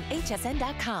AutoShip on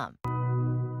hsn.com.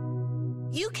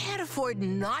 You can't afford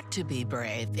not to be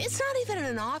brave. It's not even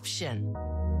an option.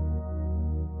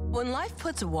 When life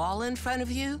puts a wall in front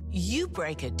of you, you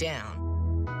break it down.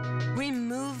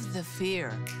 Remove the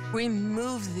fear.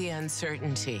 Remove the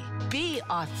uncertainty. Be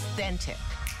authentic.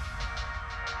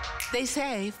 They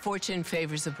say fortune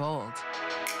favors the bold.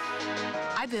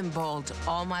 I've been bold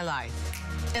all my life,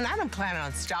 and I don't plan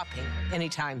on stopping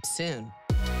anytime soon.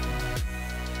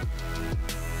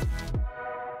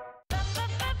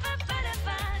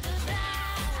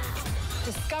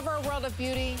 Discover a world of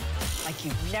beauty like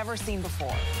you've never seen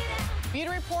before. Beauty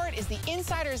Report is the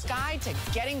insider's guide to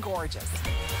getting gorgeous.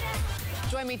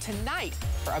 Join me tonight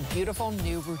for a beautiful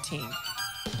new routine.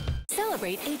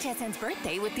 Celebrate HSN's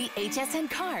birthday with the HSN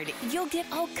card. You'll get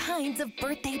all kinds of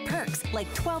birthday perks, like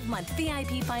 12-month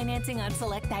VIP financing on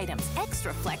select items,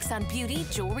 extra flex on beauty,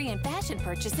 jewelry, and fashion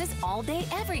purchases all day,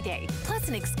 every day. Plus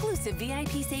an exclusive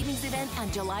VIP savings event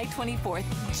on July 24th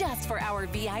just for our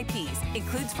VIPs.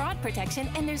 Includes fraud protection,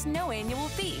 and there's no annual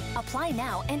fee. Apply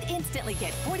now and instantly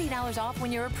get $40 off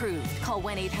when you're approved. Call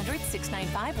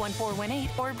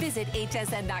 1-800-695-1418 or visit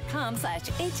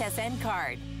hsn.com/HSN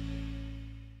card.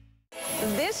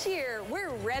 This year,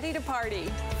 we're ready to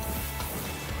party.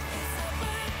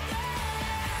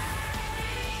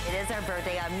 It is our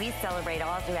birthday, and we celebrate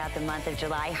all throughout the month of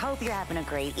July. Hope you're having a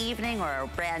great evening or a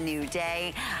brand new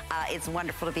day. It's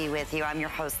wonderful to be with you. I'm your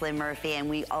host, Lynn Murphy, and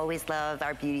we always love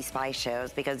our Beauty Spy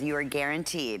shows because you are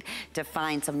guaranteed to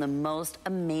find some of the most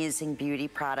amazing beauty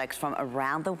products from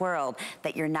around the world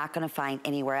that you're not going to find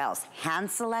anywhere else. Hand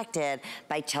selected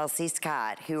by Chelsea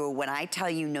Scott, who, when I tell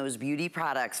you, knows beauty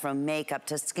products from makeup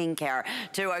to skincare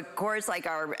to, of course, like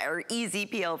our easy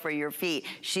peel for your feet.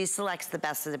 She selects the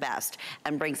best of the best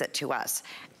and brings brings it to us.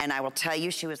 And I will tell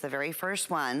you, she was the very first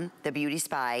one, the Beauty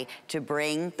Spy, to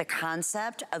bring the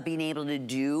concept of being able to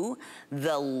do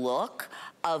the look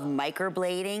of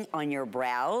microblading on your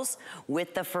brows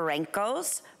with the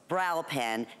Ferenco's brow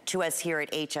pen to us here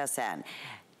at HSN.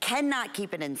 Cannot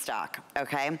keep it in stock,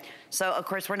 okay? So of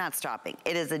course we're not stopping.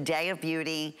 It is a day of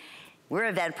beauty. We're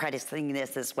event pricing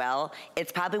this as well.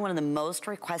 It's probably one of the most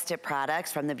requested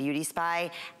products from the Beauty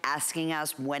Spy, asking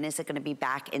us when is it gonna be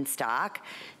back in stock.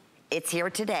 It's here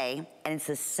today, and it's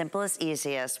the simplest,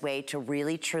 easiest way to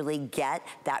really, truly get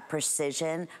that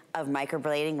precision of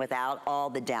microblading without all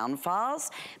the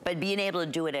downfalls, but being able to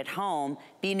do it at home,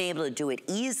 being able to do it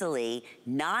easily,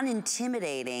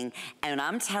 non-intimidating, and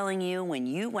I'm telling you,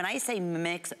 when I say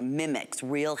mimics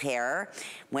real hair,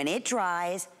 when it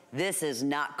dries, this is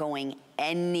not going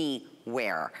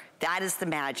anywhere. That is the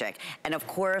magic. And of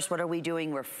course, what are we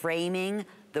doing? We're framing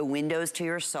the windows to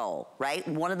your soul, right?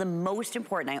 One of the most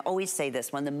important, I always say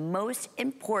this, one of the most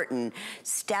important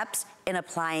steps in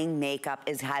applying makeup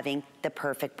is having the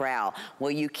perfect brow.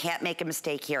 Well, you can't make a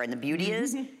mistake here. And the beauty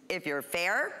is, if you're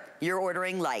fair, you're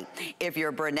ordering light. If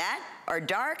you're brunette or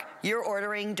dark, you're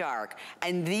ordering dark.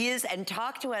 And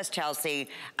talk to us, Chelsea.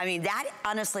 I mean, that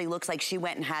honestly looks like she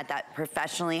went and had that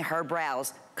professionally, her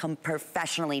brows come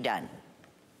professionally done.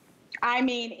 I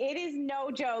mean, it is no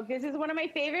joke. This is one of my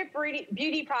favorite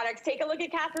beauty products. Take a look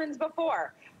at Catherine's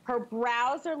before. Her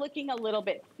brows are looking a little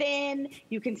bit thin.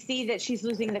 You can see that she's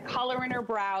losing the color in her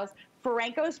brows.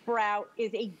 Ferenco's brow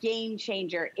is a game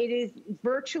changer. It is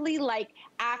virtually like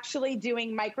actually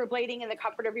doing microblading in the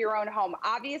comfort of your own home.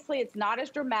 Obviously, it's not as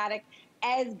dramatic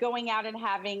as going out and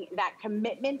having that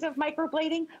commitment of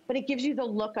microblading, but it gives you the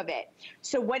look of it.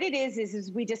 So what it is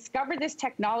we discovered this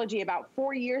technology about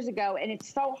 4 years ago, and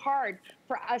it's so hard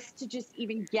for us to just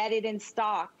even get it in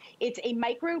stock. It's a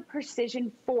micro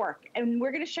precision fork, and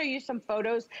we're gonna show you some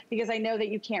photos because I know that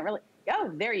you can't really,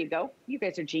 oh, there you go. You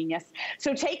guys are genius.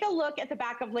 So take a look at the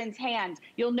back of Lynn's hand.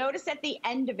 You'll notice at the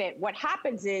end of it, what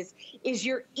happens is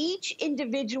your each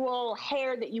individual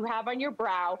hair that you have on your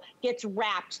brow gets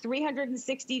wrapped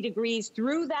 360 degrees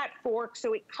through that fork,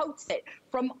 so it coats it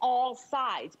from all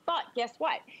sides. But guess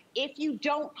what? If you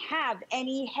don't have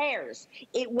any hairs,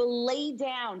 it will lay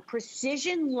down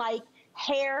precision-like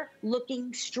hair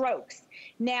looking strokes.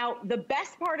 Now, the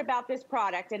best part about this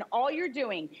product, and all you're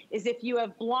doing is if you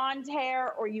have blonde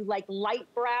hair or you like light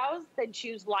brows, then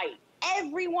choose light.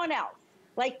 Everyone else,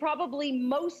 like probably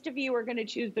most of you, are going to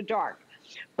choose the dark.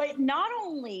 But not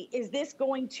only is this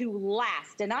going to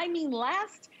last, and I mean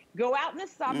last, go out in the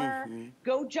summer,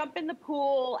 go jump in the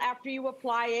pool after you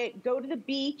apply it, go to the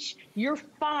beach, you're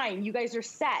fine, you guys are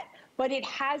set. But it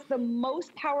has the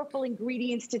most powerful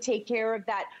ingredients to take care of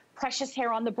that precious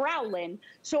hair on the brow, Lynn.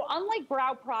 So unlike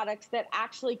brow products that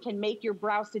actually can make your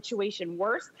brow situation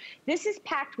worse, this is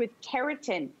packed with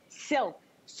keratin, silk,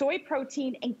 soy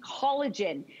protein, and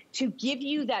collagen to give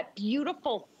you that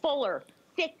beautiful, fuller,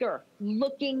 thicker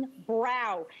looking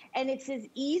brow. And it's as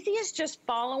easy as just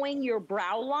following your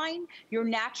brow line, your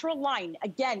natural line.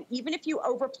 Again, even if you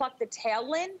overpluck the tail,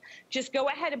 Lynn, just go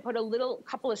ahead and put a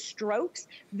couple of strokes.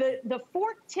 The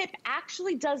fork tip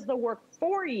actually does the work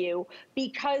for you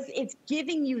because it's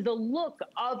giving you the look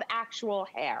of actual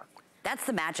hair. That's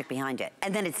the magic behind it.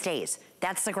 And then it stays.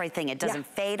 That's the great thing. It doesn't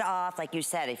fade off. Like you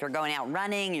said, if you're going out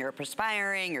running, you're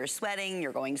perspiring, you're sweating,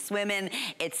 you're going swimming,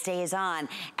 it stays on.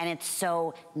 And it's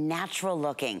so natural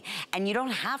looking. And you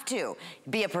don't have to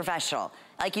be a professional.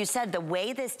 Like you said, the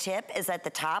way this tip is at the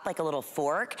top, like a little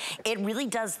fork, it really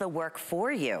does the work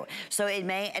for you. So it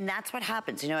may, and that's what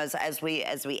happens, you know, as we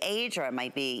age, or it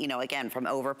might be, you know, again, from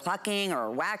over plucking or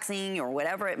waxing or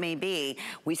whatever it may be,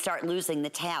 we start losing the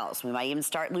tails. We might even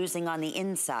start losing on the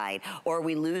inside, or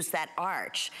we lose that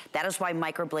arch. That is why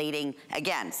microblading,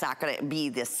 again, it's not gonna be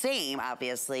the same,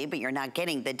 obviously, but you're not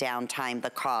getting the downtime,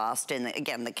 the cost, and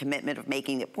again, the commitment of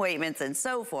making the appointments and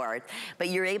so forth, but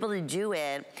you're able to do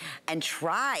it and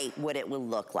try what it will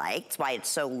look like. It's why it's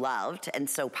so loved and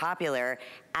so popular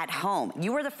at home.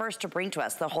 You were the first to bring to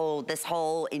us this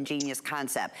whole ingenious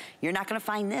concept. You're not gonna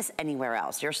find this anywhere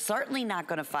else. You're certainly not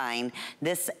gonna find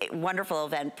this wonderful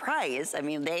event price. I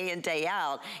mean, day in, day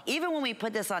out. Even when we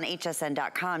put this on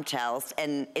hsn.com, Chels,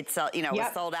 and it's, you know,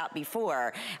 was sold out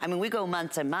before. I mean, we go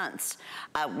months and months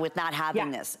with not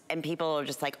having this. And people are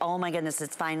just like, oh my goodness,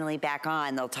 it's finally back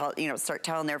on. They'll tell, you know, start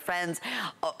telling their friends,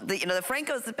 oh, you know, the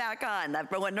Ferenco's is back on, that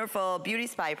wonderful Beauty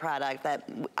Spy product that,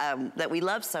 that we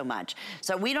love so much.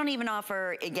 So we don't even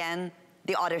offer, again,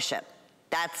 the auto ship.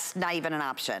 That's not even an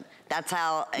option. That's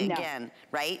how, again,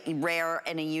 right? Rare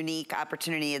and a unique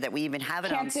opportunity that we even have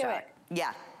it on stock.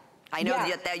 Yeah, I know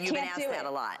that you've been asked that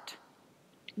a lot.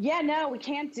 Yeah, no, we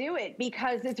can't do it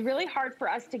because it's really hard for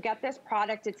us to get this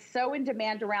product. It's so in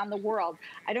demand around the world.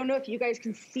 I don't know if you guys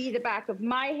can see the back of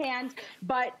my hand,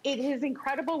 but it is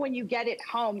incredible when you get it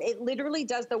home. It literally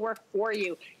does the work for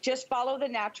you. Just follow the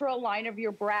natural line of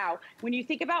your brow. When you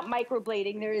think about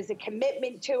microblading, there is a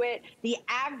commitment to it. The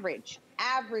average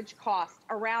cost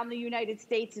around the United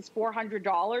States is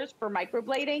 $400 for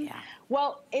microblading. Yeah.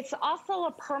 Well, it's also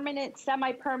a permanent,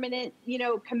 semi-permanent,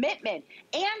 commitment,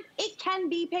 and it can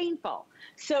be painful.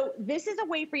 So this is a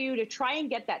way for you to try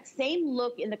and get that same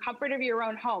look in the comfort of your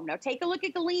own home. Now take a look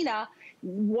at Galena.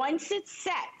 Once it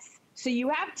sets, so you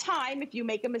have time, if you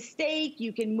make a mistake,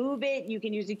 you can move it, you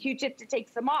can use a Q-tip to take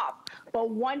some off. But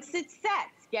once it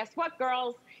sets, guess what,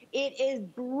 girls? It is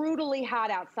brutally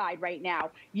hot outside right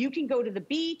now. You can go to the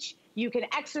beach, you can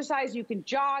exercise, you can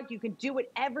jog, you can do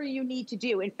whatever you need to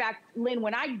do. In fact, Lynn,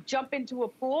 when I jump into a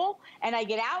pool and I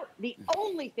get out, the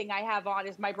only thing I have on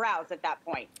is my brows at that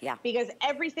point. Yeah. Because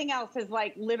everything else has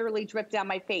like literally dripped down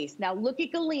my face. Now look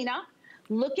at Galena.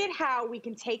 Look at how we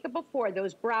can take a before.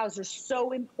 Those brows are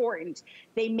so important.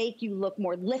 They make you look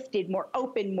more lifted, more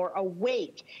open, more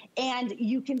awake. And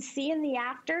you can see in the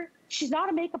after, she's not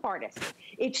a makeup artist.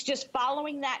 It's just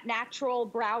following that natural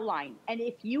brow line. And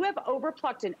if you have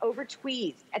overplucked and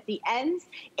over-tweezed at the ends,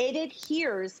 it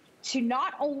adheres to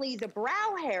not only the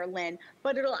brow hair, Lynn,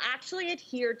 but it'll actually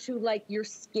adhere to like your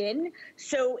skin.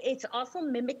 So it's also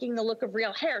mimicking the look of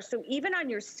real hair. So even on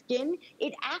your skin,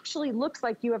 it actually looks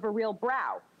like you have a real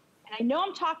brow. And I know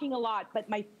I'm talking a lot, but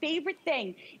my favorite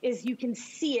thing is you can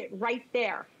see it right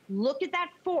there. Look at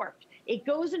that fork. It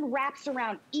goes and wraps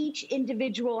around each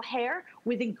individual hair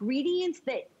with ingredients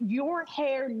that your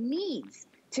hair needs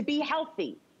to be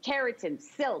healthy. Keratin,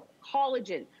 silk,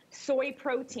 collagen, soy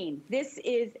protein. This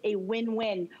is a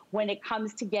win-win when it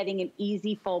comes to getting an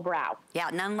easy full brow. Yeah,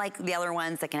 none like the other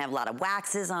ones that can have a lot of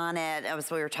waxes on it. As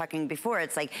we were talking before,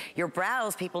 it's like your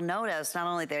brows, people notice, not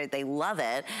only they love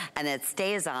it and it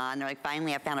stays on, they're like,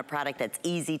 finally I found a product that's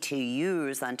easy to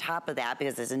use on top of that,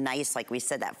 because there's a nice, like we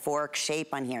said, that fork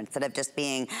shape on here instead of just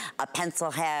being a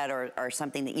pencil head or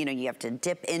something that, you have to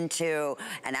dip into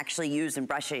and actually use and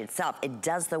brush it itself. It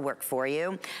does the work for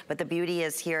you. But the beauty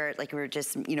is here, like we were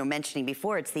just, mentioning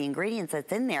before, it's the ingredients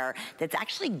that's in there that's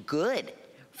actually good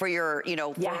for your,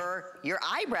 for your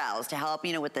eyebrows, to help,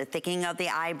 with the thickening of the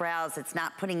eyebrows. It's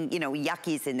not putting,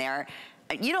 yuckies in there.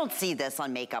 You don't see this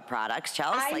on makeup products,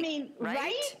 Chelsea. I mean,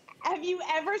 right? Have you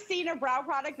ever seen a brow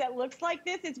product that looks like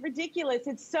this? It's ridiculous.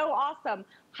 It's so awesome.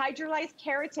 Hydrolyzed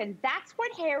keratin, that's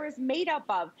what hair is made up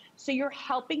of. So you're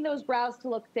helping those brows to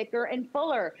look thicker and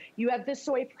fuller. You have the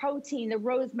soy protein, the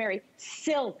rosemary,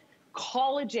 silk,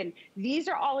 collagen. These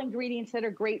are all ingredients that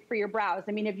are great for your brows.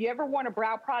 I mean, have you ever worn a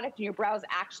brow product and your brows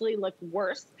actually look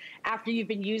worse after you've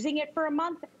been using it for a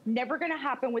month? Never going to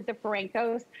happen with the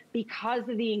Farancos because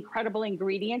of the incredible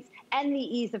ingredients and the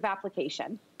ease of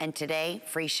application. And today,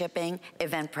 free shipping,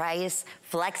 event price,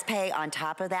 flex pay on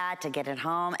top of that to get it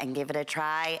home and give it a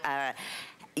try.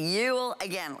 You will,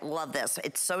 again, love this.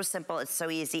 It's so simple, it's so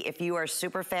easy. If you are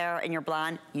super fair and you're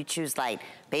blonde, you choose light.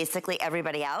 Basically,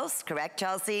 everybody else, correct,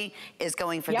 Chelsea, is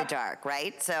going for the dark,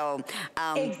 right? So,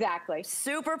 exactly.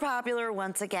 Super popular,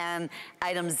 once again,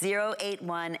 item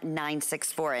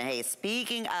 081964. And hey,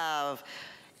 speaking of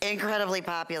incredibly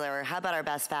popular, how about our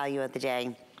best value of the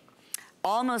day?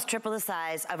 Almost triple the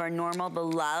size of our normal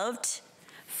beloved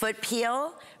foot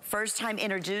peel. First time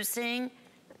introducing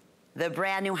the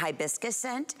brand new hibiscus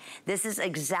scent. This is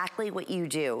exactly what you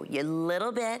do. You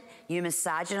little bit, you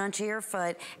massage it onto your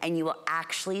foot, and you will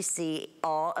actually see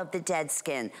all of the dead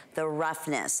skin, the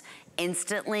roughness,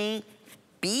 instantly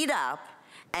beat up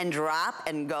and drop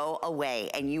and go away.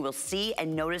 And you will see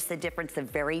and notice the difference the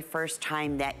very first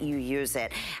time that you use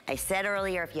it. I said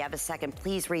earlier, if you have a second,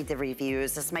 please read the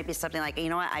reviews. This might be something like, you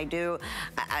know what, I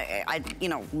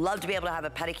love to be able to have a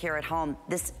pedicure at home.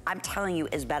 This, I'm telling you,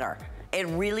 is better. It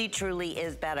really, truly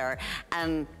is better.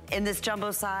 And in this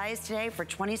jumbo size today for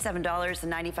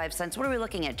 $27.95, what are we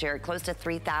looking at, Jared? Close to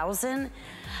 $3,000?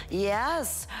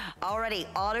 Yes. Already,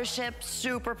 auto ship,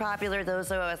 super popular. Those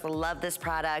of us that love this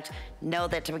product know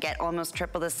that to get almost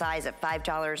triple the size at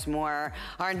 $5 more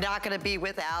are not gonna be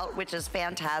without, which is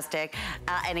fantastic.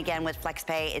 And again, with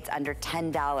FlexPay, it's under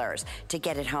 $10 to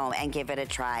get it home and give it a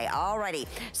try. Alrighty,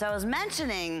 so I was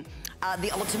mentioning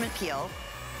the ultimate peel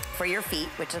for your feet,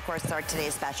 which of course are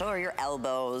today's special, or your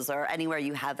elbows, or anywhere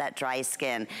you have that dry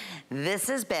skin. This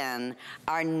has been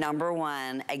our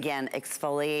 #1, again,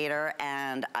 exfoliator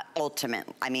and ultimate.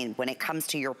 I mean, when it comes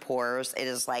to your pores, it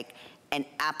is like an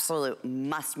absolute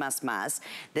must, must, must.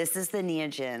 This is the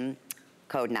Neogen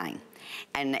code 9.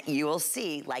 And you will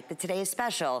see, like the Today's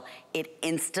Special, it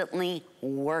instantly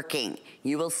working.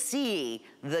 You will see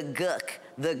the gook,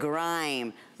 the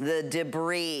grime, the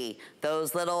debris,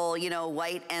 those little, you know,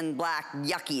 white and black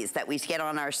yuckies that we get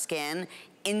on our skin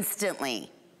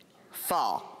instantly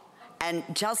fall. And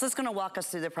Chelsea's gonna walk us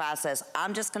through the process.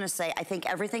 I'm just gonna say, I think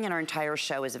everything in our entire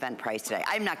show is event price today.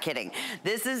 I'm not kidding.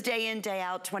 This is day in, day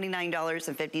out,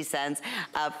 $29.50.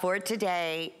 For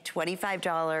today,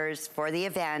 $25 for the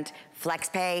event, flex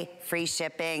pay, free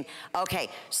shipping. Okay,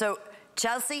 so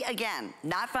Chelsea, again,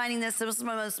 not finding this was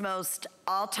most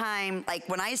all-time, like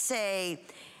when I say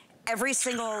every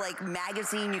single like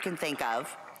magazine you can think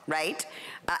of, right?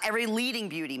 Every leading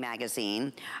beauty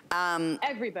magazine.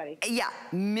 Everybody. Yeah,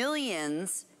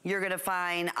 millions you're gonna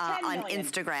find on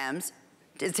Instagrams.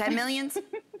 10 millions?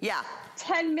 Yeah.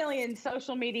 10 million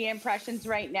social media impressions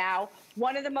right now.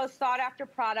 One of the most sought after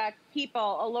products,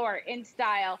 People, Allure,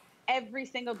 InStyle, every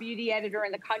single beauty editor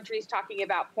in the country is talking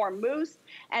about Pore Mousse,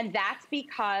 and that's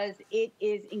because it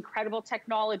is incredible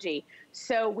technology.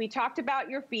 So we talked about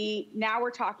your feet, now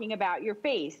we're talking about your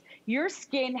face. Your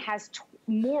skin has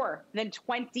more than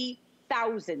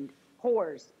 20,000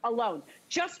 pores alone,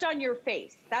 just on your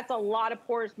face. That's a lot of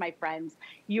pores, my friends.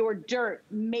 Your dirt,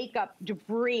 makeup,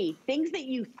 debris, things that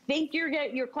you think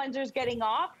your cleanser's getting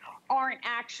off aren't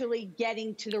actually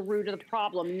getting to the root of the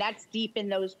problem, and that's deep in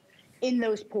those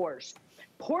pores.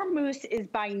 Pore Mousse is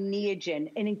by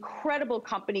Neogen, an incredible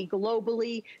company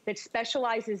globally that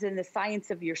specializes in the science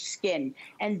of your skin.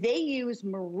 And they use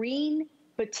marine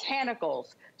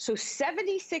botanicals. So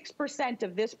 76%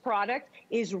 of this product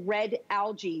is red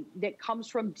algae that comes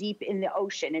from deep in the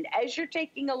ocean. And as you're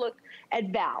taking a look at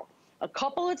Val, a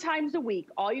couple of times a week,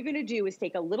 all you're gonna do is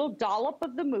take a little dollop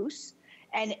of the mousse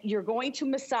and you're going to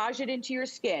massage it into your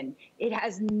skin. It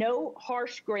has no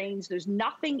harsh grains. There's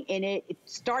nothing in it. It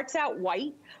starts out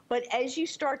white, but as you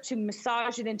start to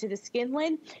massage it into the skin,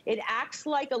 Lynn, it acts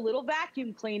like a little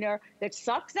vacuum cleaner that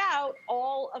sucks out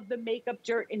all of the makeup,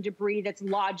 dirt, and debris that's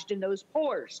lodged in those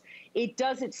pores. It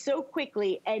does it so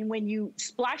quickly, and when you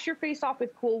splash your face off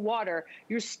with cool water,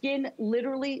 your skin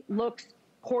literally looks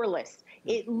poreless.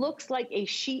 It looks like a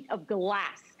sheet of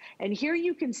glass. And here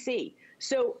you can see,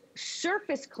 so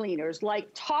surface cleaners like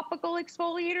topical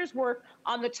exfoliators were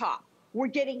on the top. We're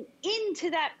getting into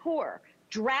that pore,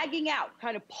 dragging out,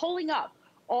 kind of pulling up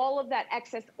all of that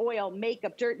excess oil,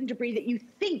 makeup, dirt, and debris that you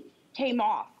think came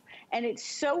off. And it's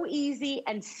so easy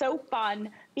and so fun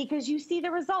because you see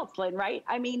the results, Lynn, right?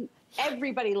 I mean,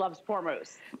 everybody loves Pore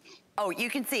Mousse. Oh, you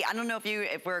can see, I don't know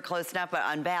if we're close enough, but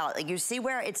on Val, like you see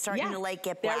where it's starting to like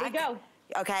get black? There we go.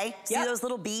 Okay, see those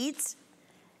little beads?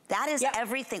 That is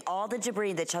everything, all the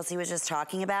debris that Chelsea was just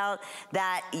talking about,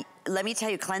 that, let me tell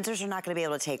you, cleansers are not gonna be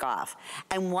able to take off.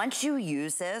 And once you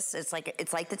use this, it's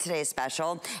like the Today's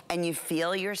Special, and you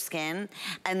feel your skin,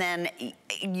 and then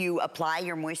you apply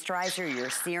your moisturizer, your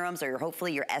serums, or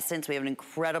hopefully your essence. We have an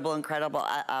incredible,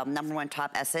 #1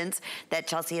 top essence that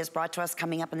Chelsea has brought to us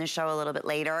coming up in the show a little bit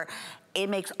later. It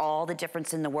makes all the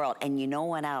difference in the world. And you know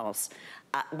what else?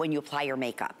 When you apply your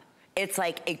makeup. It's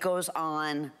like, it goes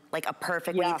on like a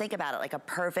perfect, when you think about it, like a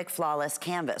perfect flawless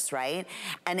canvas, right?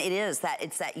 And it's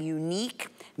that unique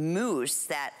mousse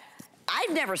that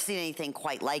I've never seen anything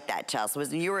quite like that, Chelsea.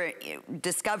 Was you were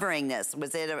discovering this,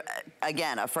 was it,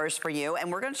 again, a first for you? And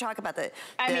we're gonna talk about the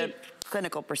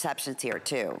clinical perceptions here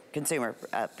too, consumer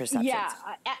perceptions. Yeah,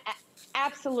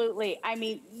 absolutely. I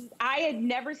mean, I had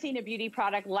never seen a beauty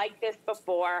product like this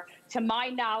before. To my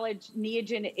knowledge,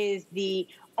 Neogen is the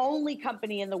only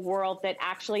company in the world that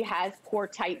actually has pore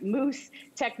tight mousse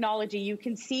technology. You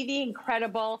can see the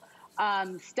incredible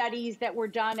studies that were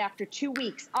done after 2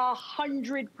 weeks,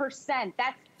 100%.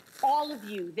 That's all of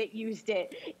you that used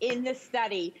it in the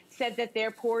study said that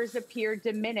their pores appeared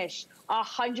diminished.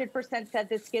 100% said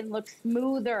the skin looked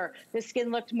smoother, the skin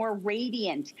looked more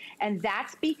radiant. And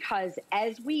that's because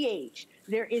as we age,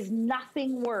 there is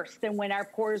nothing worse than when our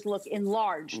pores look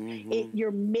enlarged. Your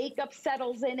makeup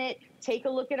settles in it. Take a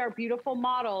look at our beautiful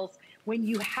models. When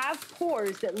you have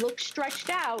pores that look stretched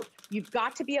out, you've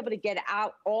got to be able to get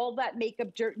out all that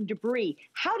makeup, dirt, and debris.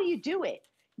 How do you do it?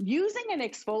 Using an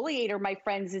exfoliator, my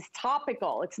friends, is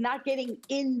topical. It's not getting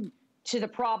into the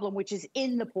problem, which is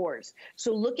in the pores.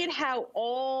 So look at how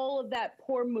all of that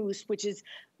pore mousse, which is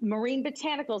marine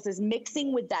botanicals, is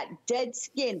mixing with that dead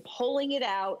skin, pulling it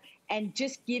out, and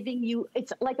just giving you,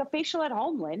 it's like a facial at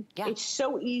home, Lynn. It's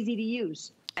so easy to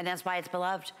use. And that's why it's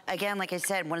beloved. Again, like I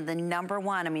said, one of the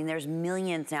 #1, I mean, there's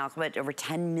millions now, but over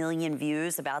 10 million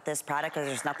views about this product, because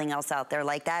there's nothing else out there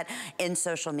like that in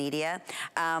social media.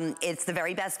 It's the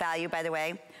very best value, by the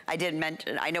way. I didn't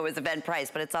mention, I know it was event price,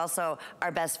 but it's also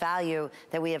our best value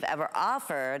that we have ever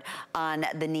offered on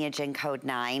the Neogen Code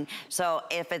 9. So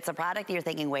if it's a product you're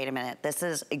thinking, wait a minute, this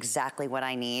is exactly what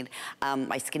I need.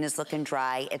 My skin is looking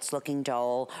dry, it's looking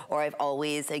dull, or I've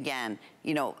always, again,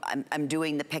 you know, I'm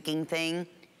doing the picking thing.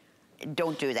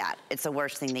 Don't do that. It's the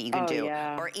worst thing that you can do.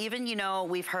 Yeah. Or even, you know,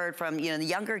 we've heard from, you know, the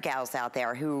younger gals out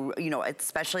there who, you know,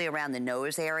 especially around the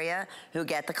nose area, who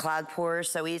get the clogged pores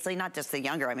so easily. Not just the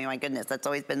younger, I mean, my goodness, that's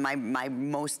always been my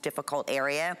most difficult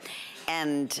area.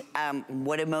 And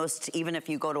even if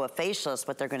you go to a facialist,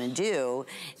 what they're gonna do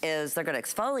is they're gonna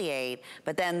exfoliate,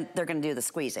 but then they're gonna do the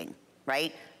squeezing,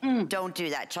 right? Don't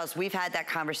do that, Chelsea. We've had that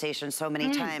conversation so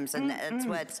many times, and that's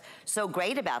what's so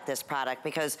great about this product,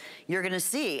 because you're gonna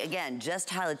see, again, just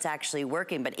how it's actually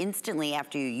working, but instantly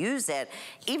after you use it,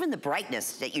 even the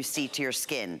brightness that you see to your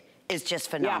skin is just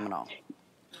phenomenal. Yeah.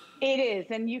 It is,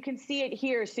 and you can see it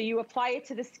here. So you apply it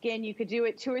to the skin. You could do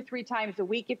it 2 or 3 times a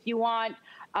week if you want.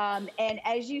 And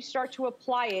as you start to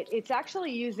apply it, it's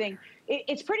actually using,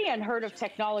 it's pretty unheard of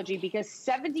technology, because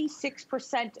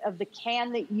 76% of the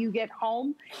can that you get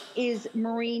home is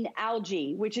marine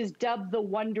algae, which is dubbed the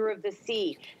wonder of the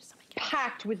sea,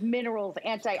 packed with minerals,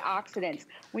 antioxidants.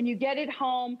 When you get it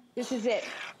home, this is it.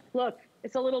 Look,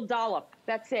 it's a little dollop.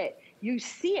 That's it. You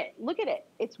see it. Look at it.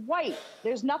 It's white.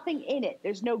 There's nothing in it.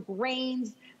 There's no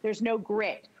grains. There's no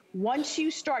grit. Once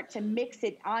you start to mix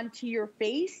it onto your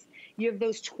face, you have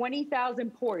those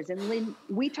 20,000 pores. And Lynn,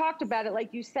 we talked about it,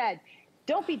 like you said,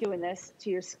 don't be doing this to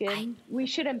your skin. We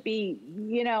shouldn't be,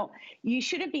 you know, you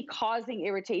shouldn't be causing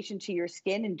irritation to your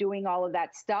skin and doing all of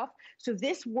that stuff. So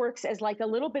this works as like a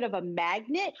little bit of a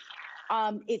magnet.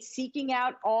 It's seeking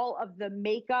out all of the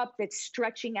makeup that's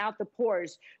stretching out the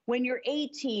pores. When you're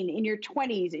 18, in your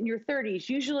 20s, in your 30s,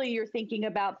 usually you're thinking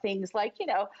about things like, you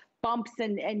know, bumps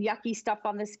and yucky stuff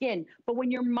on the skin. But when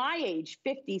you're my age,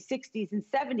 50s, 60s, and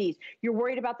 70s, you're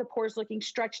worried about the pores looking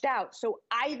stretched out. So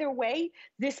either way,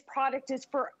 this product is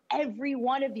for every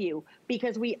one of you,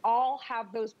 because we all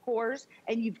have those pores,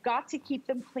 and you've got to keep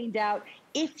them cleaned out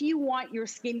if you want your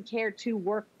skincare to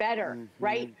work better,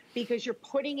 right? Because you're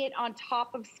putting it on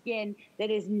top of skin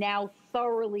that is now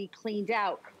thoroughly cleaned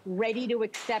out, ready to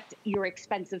accept your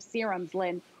expensive serums,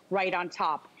 Lynn, right on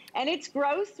top. And it's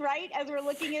gross, right, as we're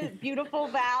looking at beautiful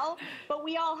Val, but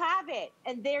we all have it.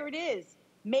 And there it is,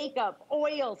 makeup,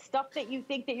 oil, stuff that you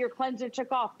think that your cleanser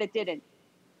took off that didn't.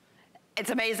 It's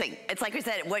amazing. It's like we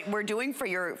said, what we're doing for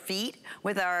your feet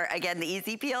with our, again, the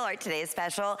Easy Peel, our today's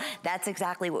special, that's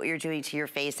exactly what you're doing to your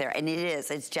face there. And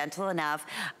it's gentle enough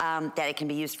that it can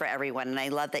be used for everyone. And I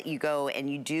love that you go and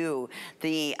you do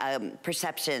the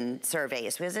perception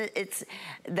surveys, because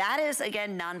that is,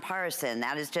 again, nonpartisan.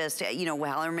 That is just, you know,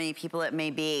 however many people it may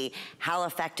be, how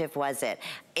effective was it?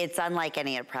 It's unlike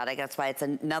any other product. That's why it's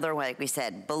another one, like we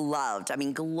said, beloved. I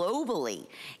mean, globally,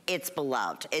 it's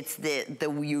beloved. It's the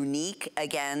unique,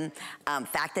 again,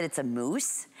 fact that it's a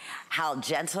mousse, how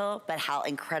gentle, but how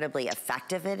incredibly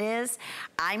effective it is.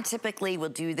 I'm typically will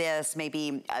do this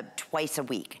maybe twice a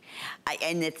week.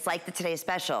 And it's like the Today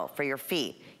Special for your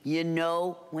feet. You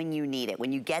know when you need it.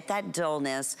 When you get that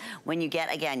dullness, when you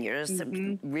get, again, you're just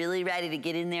really ready to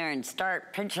get in there and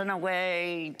start pinching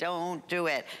away, don't do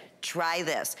it. Try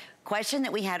this. Question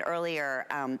that we had earlier,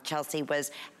 Chelsea,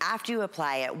 was after you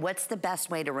apply it, what's the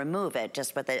best way to remove it?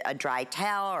 Just with a dry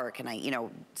towel, or can I, you know,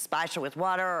 splash it with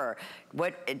water, or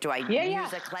what, do I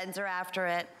use a cleanser after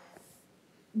it?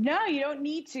 No, you don't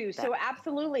need to. So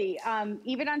absolutely,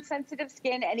 even on sensitive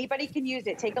skin, anybody can use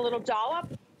it. Take a little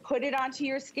dollop, put it onto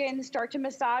your skin, start to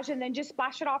massage, and then just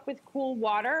splash it off with cool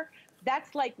water.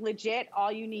 That's like legit.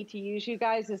 All you need to use, you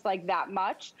guys, is like that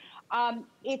much.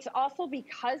 It's also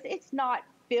because it's not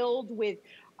filled with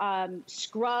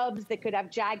scrubs that could have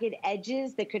jagged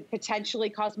edges that could potentially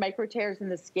cause micro tears in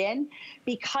the skin,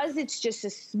 because it's just a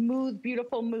smooth,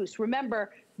 beautiful mousse.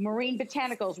 Remember, marine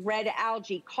botanicals, red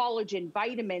algae, collagen,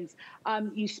 vitamins.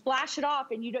 You splash it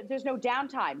off and there's no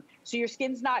downtime. So your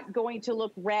skin's not going to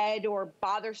look red or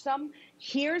bothersome.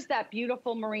 Here's that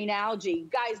beautiful marine algae.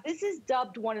 Guys, this is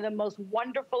dubbed one of the most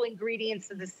wonderful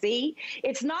ingredients of the sea.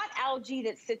 It's not algae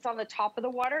that sits on the top of the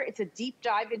water. It's a deep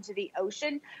dive into the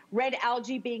ocean. Red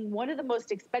algae being one of the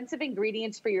most expensive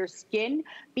ingredients for your skin,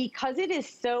 because it is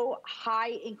so high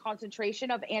in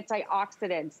concentration of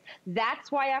antioxidants.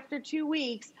 That's why after 2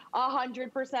 weeks, least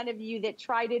 100% of you that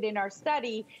tried it in our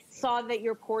study saw that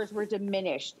your pores were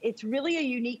diminished. It's really a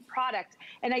unique product.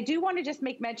 And I do want to just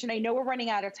make mention, I know we're running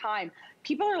out of time.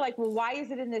 People are like, well, why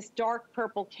is it in this dark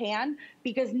purple can?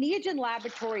 Because Neogen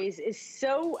Laboratories is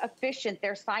so efficient,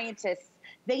 they're scientists.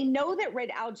 They know that red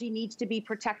algae needs to be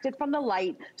protected from the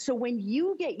light. So when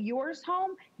you get yours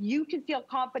home, you can feel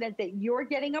confident that you're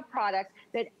getting a product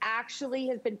that actually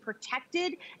has been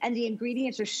protected and the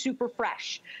ingredients are super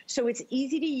fresh. So it's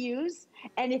easy to use.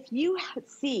 And if you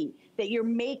see that your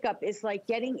makeup is like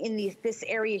getting in this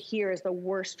area here is the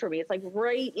worst for me. It's like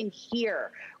right in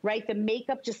here, right? The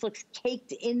makeup just looks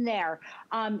caked in there.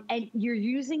 And you're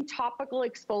using topical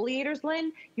exfoliators,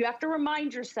 Lynn, you have to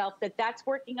remind yourself that that's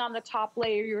working on the top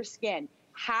layer of your skin.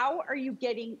 How are you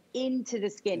getting into the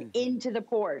skin, into the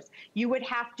pores? You would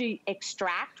have to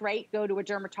extract, right? Go to a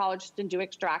dermatologist and do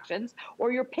extractions,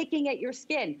 or you're picking at your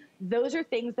skin. Those are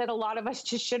things that a lot of us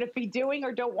just shouldn't be doing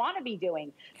or don't want to be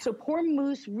doing. So Pore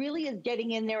Mousse really is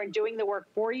getting in there and doing the work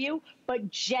for you, but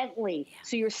gently,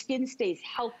 so your skin stays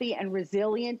healthy and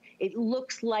resilient. It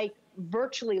looks like,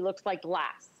 virtually looks like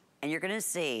glass. And you're gonna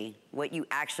see what you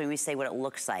actually, we say what it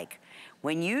looks like.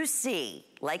 When you see,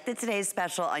 like the Today's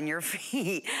Special on your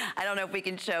feet, I don't know if we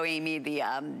can show Amy the,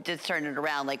 just turn it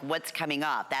around, like what's coming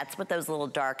off. That's what those little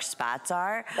dark spots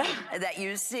are that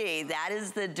you see. That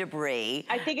is the debris.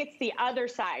 I think it's the other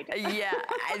side. Yeah,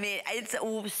 I mean, it's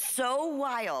so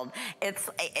wild.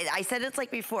 I said it's like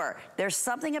before, there's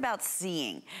something about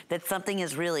seeing that something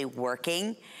is really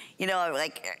working. You know,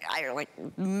 I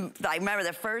remember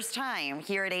the first time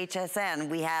here at HSN,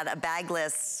 we had a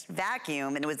bagless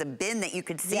vacuum and it was a bin that you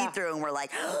could see through, and we're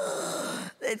like,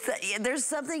 there's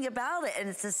something about it. And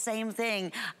it's the same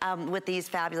thing with these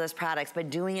fabulous products, but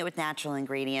doing it with natural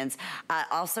ingredients.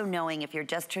 Also knowing if you're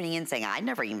just tuning in saying, I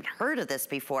never even heard of this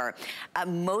before.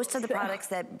 Most of the products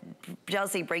that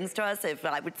Chelsea brings to us, if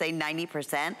I would say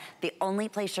 90%, the only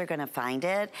place you're gonna find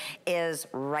it is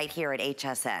right here at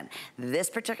HSN. This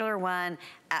particular one,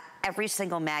 every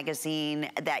single magazine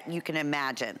that you can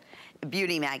imagine,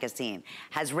 beauty magazine,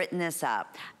 has written this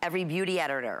up. Every beauty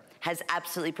editor has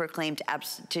absolutely proclaimed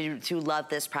to love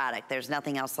this product. There's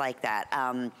nothing else like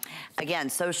that. Again,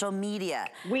 social media.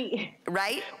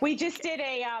 Right? We just did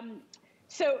a,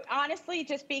 so honestly,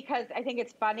 just because I think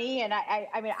it's funny, and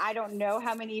I mean, I don't know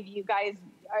how many of you guys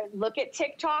look at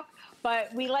TikTok,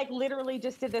 but we like literally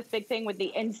just did this big thing with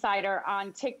the Insider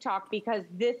on TikTok because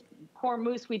this Pore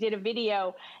Mousse, we did a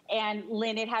video, and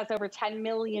Lynn, it has over 10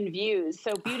 million views.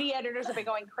 So beauty editors have been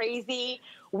going crazy.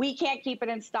 We can't keep it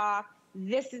in stock.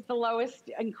 This is the lowest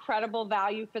incredible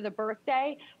value for the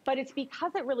birthday, but it's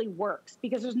because it really works,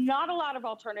 because there's not a lot of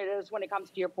alternatives when it comes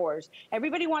to your pores.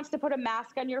 Everybody wants to put a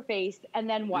mask on your face, and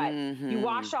then what? You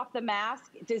wash off the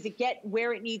mask. Does it get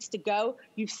where it needs to go?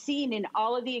 You've seen in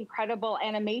all of the incredible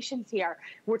animations here,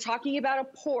 we're talking about a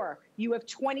pore. You have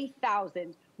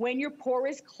 20,000. When your pore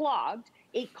is clogged,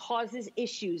 it causes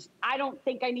issues. I don't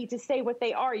think I need to say what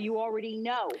they are. You already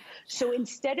know. So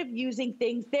instead of using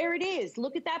things, there it is.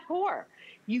 Look at that pore.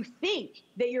 You think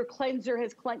that your cleanser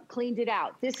has cleaned it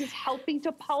out. This is helping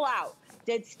to pull out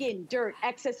dead skin, dirt,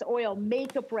 excess oil,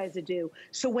 makeup residue.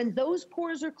 So when those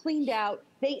pores are cleaned out,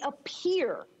 they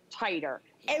appear tighter.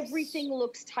 Everything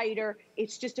looks tighter.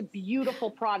 It's just a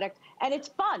beautiful product. And it's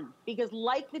fun because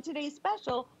like the Today's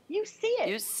Special, you see it.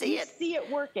 You see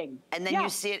it working. And then you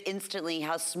see it instantly,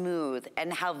 how smooth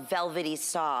and how velvety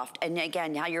soft. And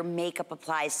again, how your makeup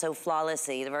applies so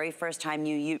flawlessly. The very first time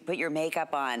you put your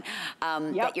makeup on,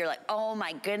 that you're like, oh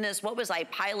my goodness, what was I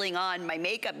piling on my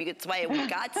makeup? That's why it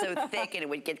got so thick and it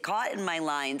would get caught in my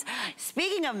lines.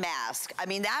 Speaking of masks, I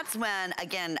mean, that's when,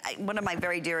 again, one of my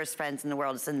very dearest friends in the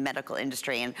world is in the medical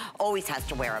industry and always has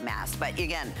to wear a mask. But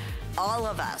again, all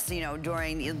of us, you know,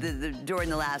 during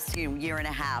the last year and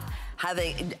a half,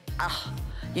 having,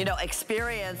 you know,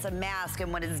 experience a mask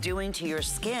and what it's doing to your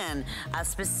skin,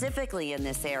 specifically in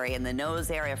this area, in the nose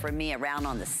area for me, around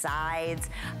on the sides,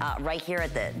 right here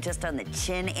at just on the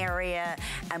chin area.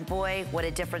 And boy, what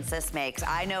a difference this makes.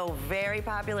 I know very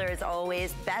popular as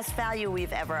always, best value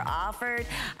we've ever offered.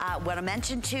 What I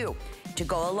mentioned too, to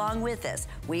go along with this,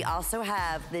 we also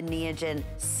have the Neogen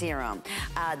serum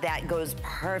that goes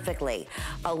perfectly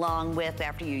along with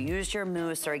after you use your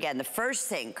mousse, or again, the first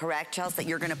thing, correct, Chelsea, that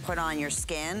you're gonna put on your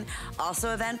skin,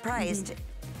 also event priced,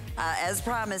 as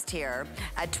promised here,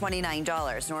 at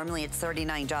 $29. Normally it's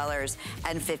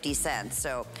 $39.50.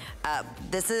 So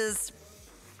this is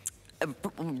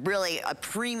really a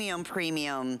premium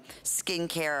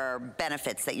skincare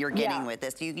benefits that you're getting with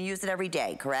this. You can use it every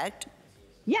day, correct?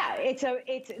 Yeah, it's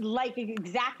like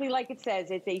exactly like it says.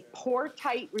 It's a pore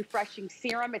tight, refreshing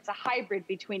serum. It's a hybrid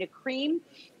between a cream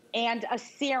and a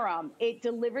serum. It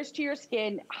delivers to your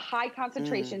skin high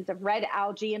concentrations of red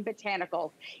algae and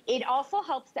botanicals. It also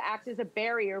helps to act as a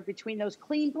barrier between those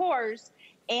clean pores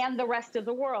and the rest of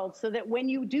the world, so that when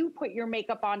you do put your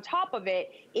makeup on top of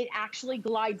it, it actually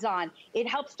glides on. It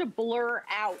helps to blur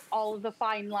out all of the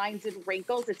fine lines and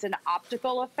wrinkles. It's an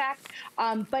optical effect,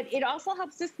 but it also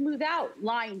helps to smooth out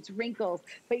lines, wrinkles.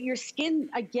 But your skin,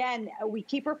 again, we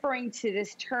keep referring to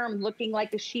this term looking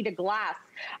like a sheet of glass,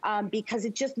 because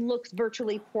it just looks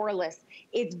virtually poreless.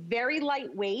 It's very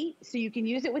lightweight, so you can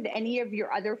use it with any of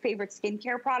your other favorite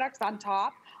skincare products on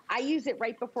top. I use it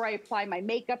right before I apply my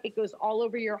makeup. It goes all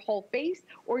over your whole face,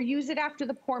 or use it after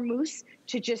the pore mousse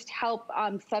to just help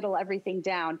settle everything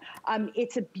down.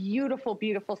 It's a beautiful,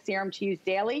 beautiful serum to use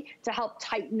daily to help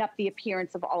tighten up the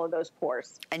appearance of all of those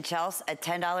pores. And Chelsea, at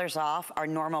 $10 off our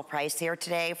normal price here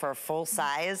today for a full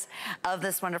size of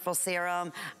this wonderful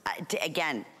serum.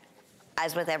 Again,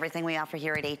 as with everything we offer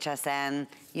here at HSN,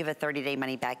 you have a 30-day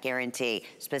money-back guarantee.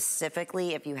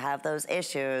 Specifically, if you have those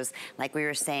issues, like we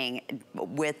were saying,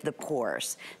 with the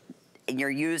pores, and you're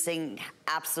using,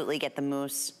 absolutely get the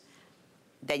mousse,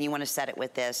 then you want to set it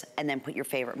with this, and then put your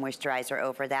favorite moisturizer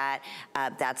over that.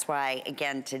 That's why,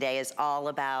 again, today is all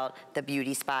about the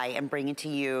Beauty Spy and bringing to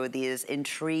you these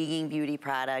intriguing beauty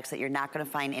products that you're not going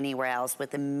to find anywhere else,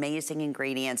 with amazing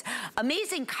ingredients,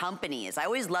 amazing companies. I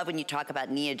always love when you talk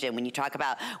about Neogen, when you talk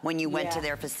about when you went to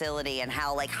their facility and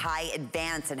how like high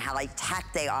advanced and how like tech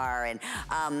they are,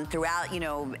 and throughout, you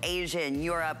know, Asia and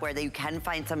Europe, where you can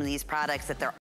find some of these products that they're